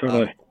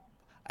 Totally.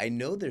 I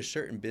know there's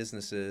certain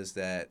businesses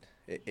that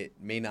it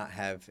may not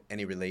have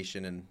any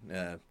relation,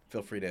 and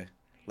feel free to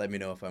let me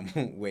know if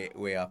I'm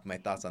way off my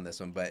thoughts on this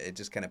one, but it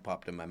just kind of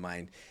popped in my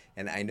mind.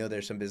 And I know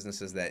there's some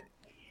businesses that,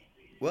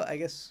 well, I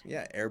guess,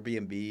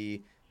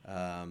 Airbnb,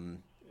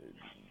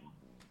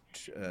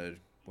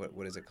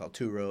 what is it called?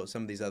 Turo,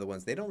 some of these other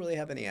ones, they don't really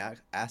have any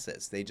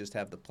assets. They just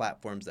have the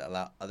platforms that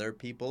allow other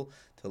people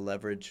to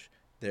leverage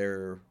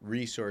their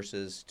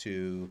resources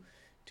to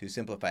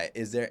simplify it.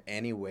 Is there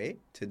any way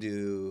to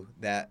do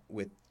that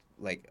with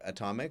like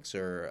Atomix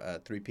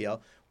or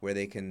 3PL, where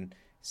they can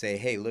say,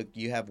 hey, look,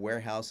 you have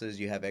warehouses,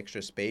 you have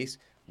extra space,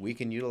 we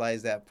can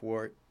utilize that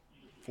for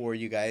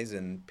you guys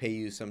and pay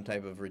you some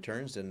type of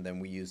returns, and then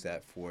we use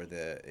that for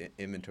the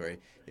inventory?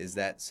 Is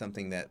that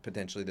something that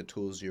potentially the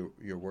tools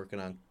you're working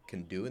on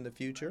can do in the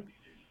future?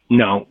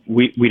 No,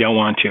 we don't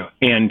want to.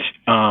 And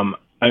I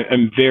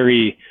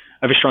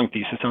have a strong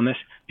thesis on this,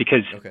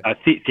 because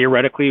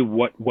theoretically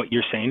what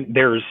you're saying,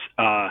 there's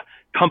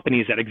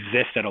companies that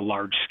exist at a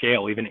large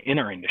scale, even in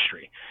our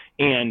industry.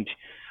 And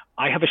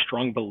I have a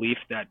strong belief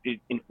that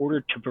in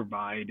order to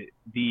provide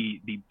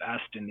the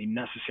best and the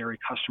necessary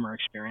customer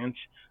experience,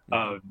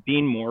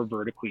 being more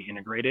vertically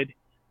integrated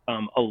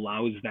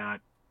allows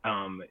that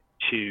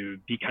to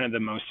be kind of the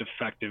most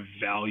effective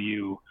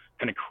value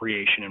kind of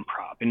creation and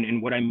prop.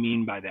 And what I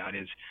mean by that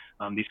is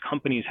these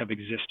companies have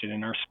existed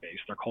in our space.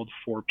 They're called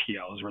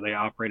 4PLs, where they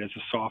operate as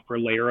a software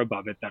layer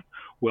above it that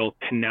will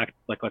connect,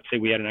 like let's say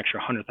we had an extra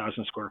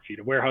 100,000 square feet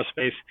of warehouse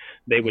space.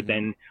 They would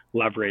then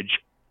leverage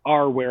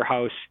our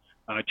warehouse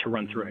to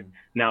run through it.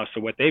 Now,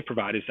 so what they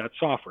provide is that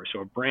software. So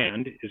a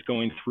brand is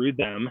going through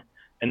them,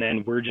 and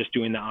then we're just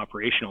doing the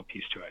operational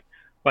piece to it.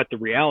 But the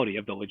reality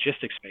of the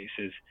logistics space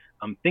is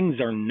things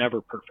are never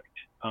perfect.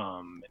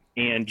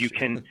 And you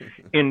can,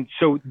 and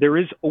so there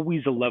is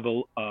always a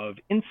level of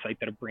insight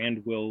that a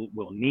brand will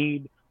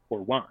need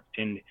or want.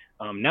 And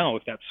now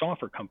if that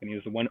software company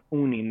is the one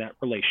owning that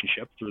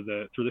relationship through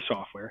the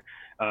software,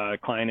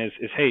 client is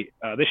hey,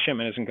 this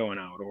shipment isn't going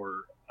out,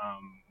 or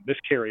this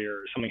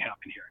carrier, something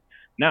happened here.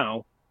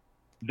 Now,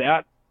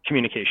 that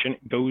communication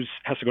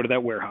has to go to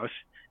that warehouse,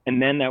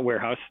 and then that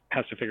warehouse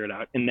has to figure it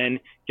out, and then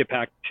get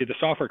back to the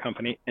software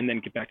company, and then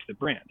get back to the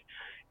brand.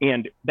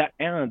 And that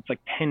adds like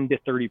 10 to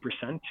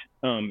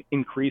 30%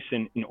 increase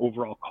in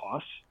overall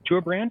costs to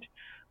a brand.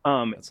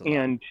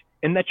 And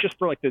that's just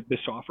for like the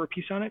software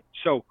piece on it.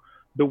 So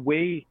the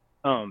way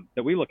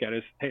that we look at it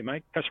is, hey,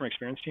 my customer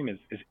experience team is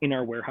in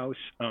our warehouse,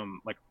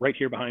 like right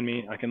here behind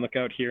me. I can look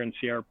out here and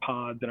see our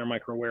pods and our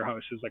micro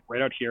warehouses like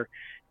right out here.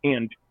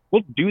 And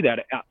we'll do that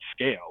at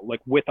scale,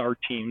 like with our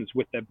teams,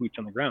 with that boots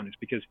on the ground, is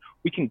because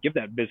we can give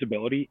that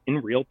visibility in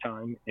real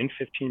time, in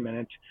 15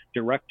 minutes,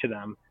 direct to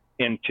them,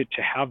 and to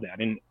have that.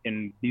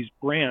 And these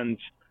brands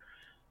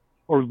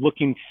are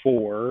looking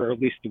for, or at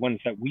least the ones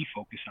that we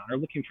focus on, are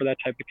looking for that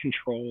type of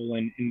control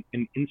and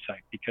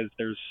insight, because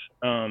there's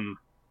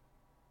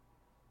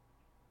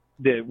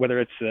whether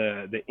it's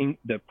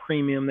the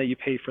premium that you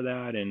pay for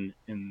that, and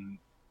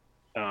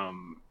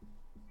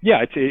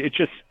yeah,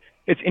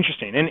 it's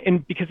interesting,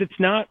 and because it's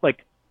not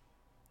like,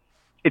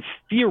 it's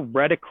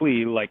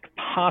theoretically like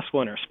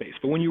possible in our space,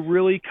 but when you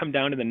really come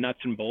down to the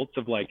nuts and bolts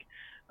of like,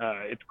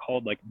 it's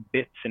called like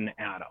bits and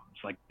atoms.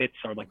 Like bits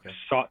are like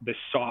the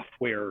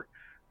software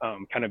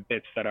kind of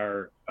bits that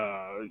are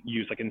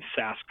used like in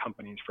SaaS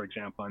companies, for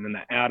example, and then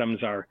the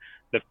atoms are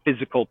the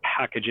physical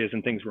packages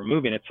and things we're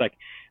moving. It's like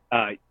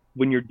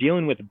when you're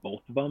dealing with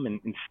both of them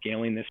and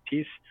scaling this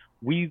piece,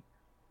 we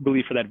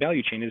believe for that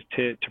value chain is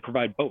to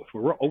provide both,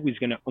 where we're always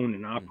going to own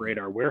and operate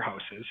our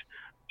warehouses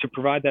to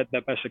provide that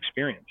best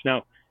experience.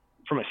 Now,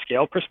 from a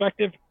scale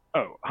perspective,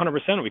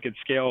 100% we could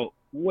scale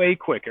way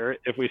quicker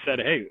if we said,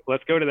 hey,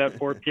 let's go to that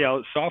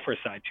 4PL software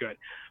side to it.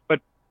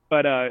 But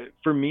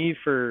for me,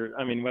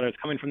 I mean, whether it's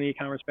coming from the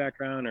e-commerce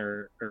background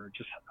or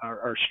just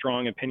our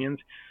strong opinions,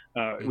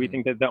 we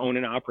think that the own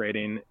and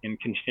operating and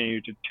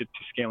continue to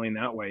scaling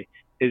that way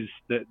is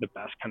the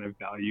best kind of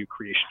value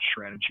creation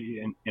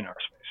strategy in our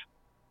space.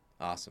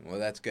 Awesome. Well,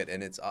 that's good.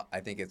 And I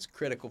think it's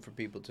critical for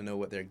people to know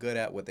what they're good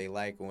at, what they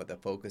like, and what the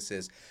focus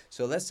is.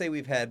 So let's say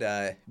we've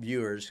had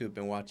viewers who've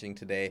been watching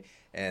today,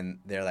 and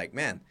they're like,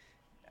 man,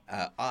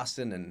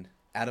 Austin and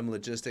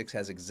Atomix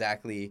has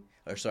exactly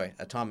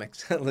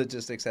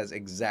Logistics has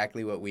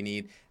exactly what we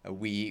need.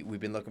 We've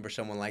been looking for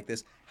someone like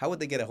this. How would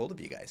they get a hold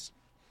of you guys?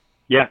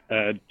 Yeah,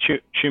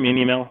 shoot me an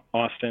email,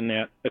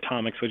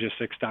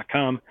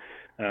 austin@atomixlogistics.com.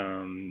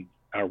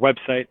 Our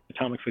website,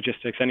 Atomix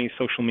Logistics, any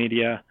social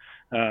media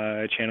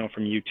channel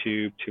from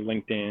YouTube to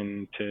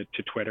LinkedIn to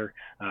Twitter.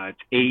 It's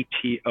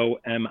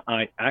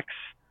ATOMIX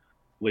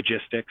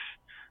Logistics.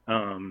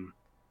 And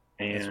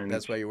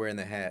that's why you're wearing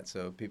the hat,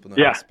 so people know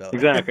how to spell it.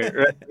 Exactly.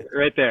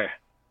 right there.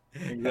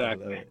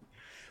 Exactly.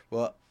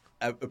 Well,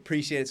 I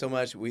appreciate it so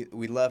much.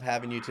 We love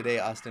having you today,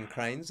 Austin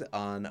Kreinz,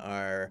 on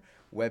our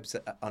web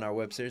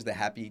series, the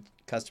Happy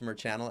Customer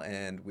Channel,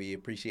 and we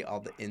appreciate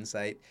all the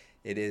insight.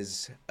 It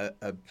is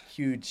a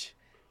huge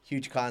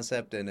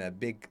concept and a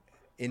big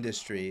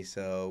industry,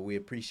 so we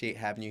appreciate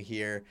having you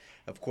here.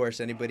 Of course,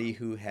 anybody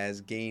who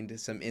has gained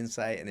some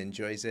insight and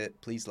enjoys it,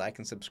 please like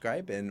and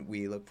subscribe, and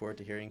we look forward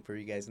to hearing from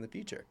you guys in the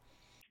future.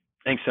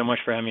 Thanks so much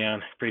for having me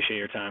on. Appreciate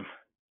your time.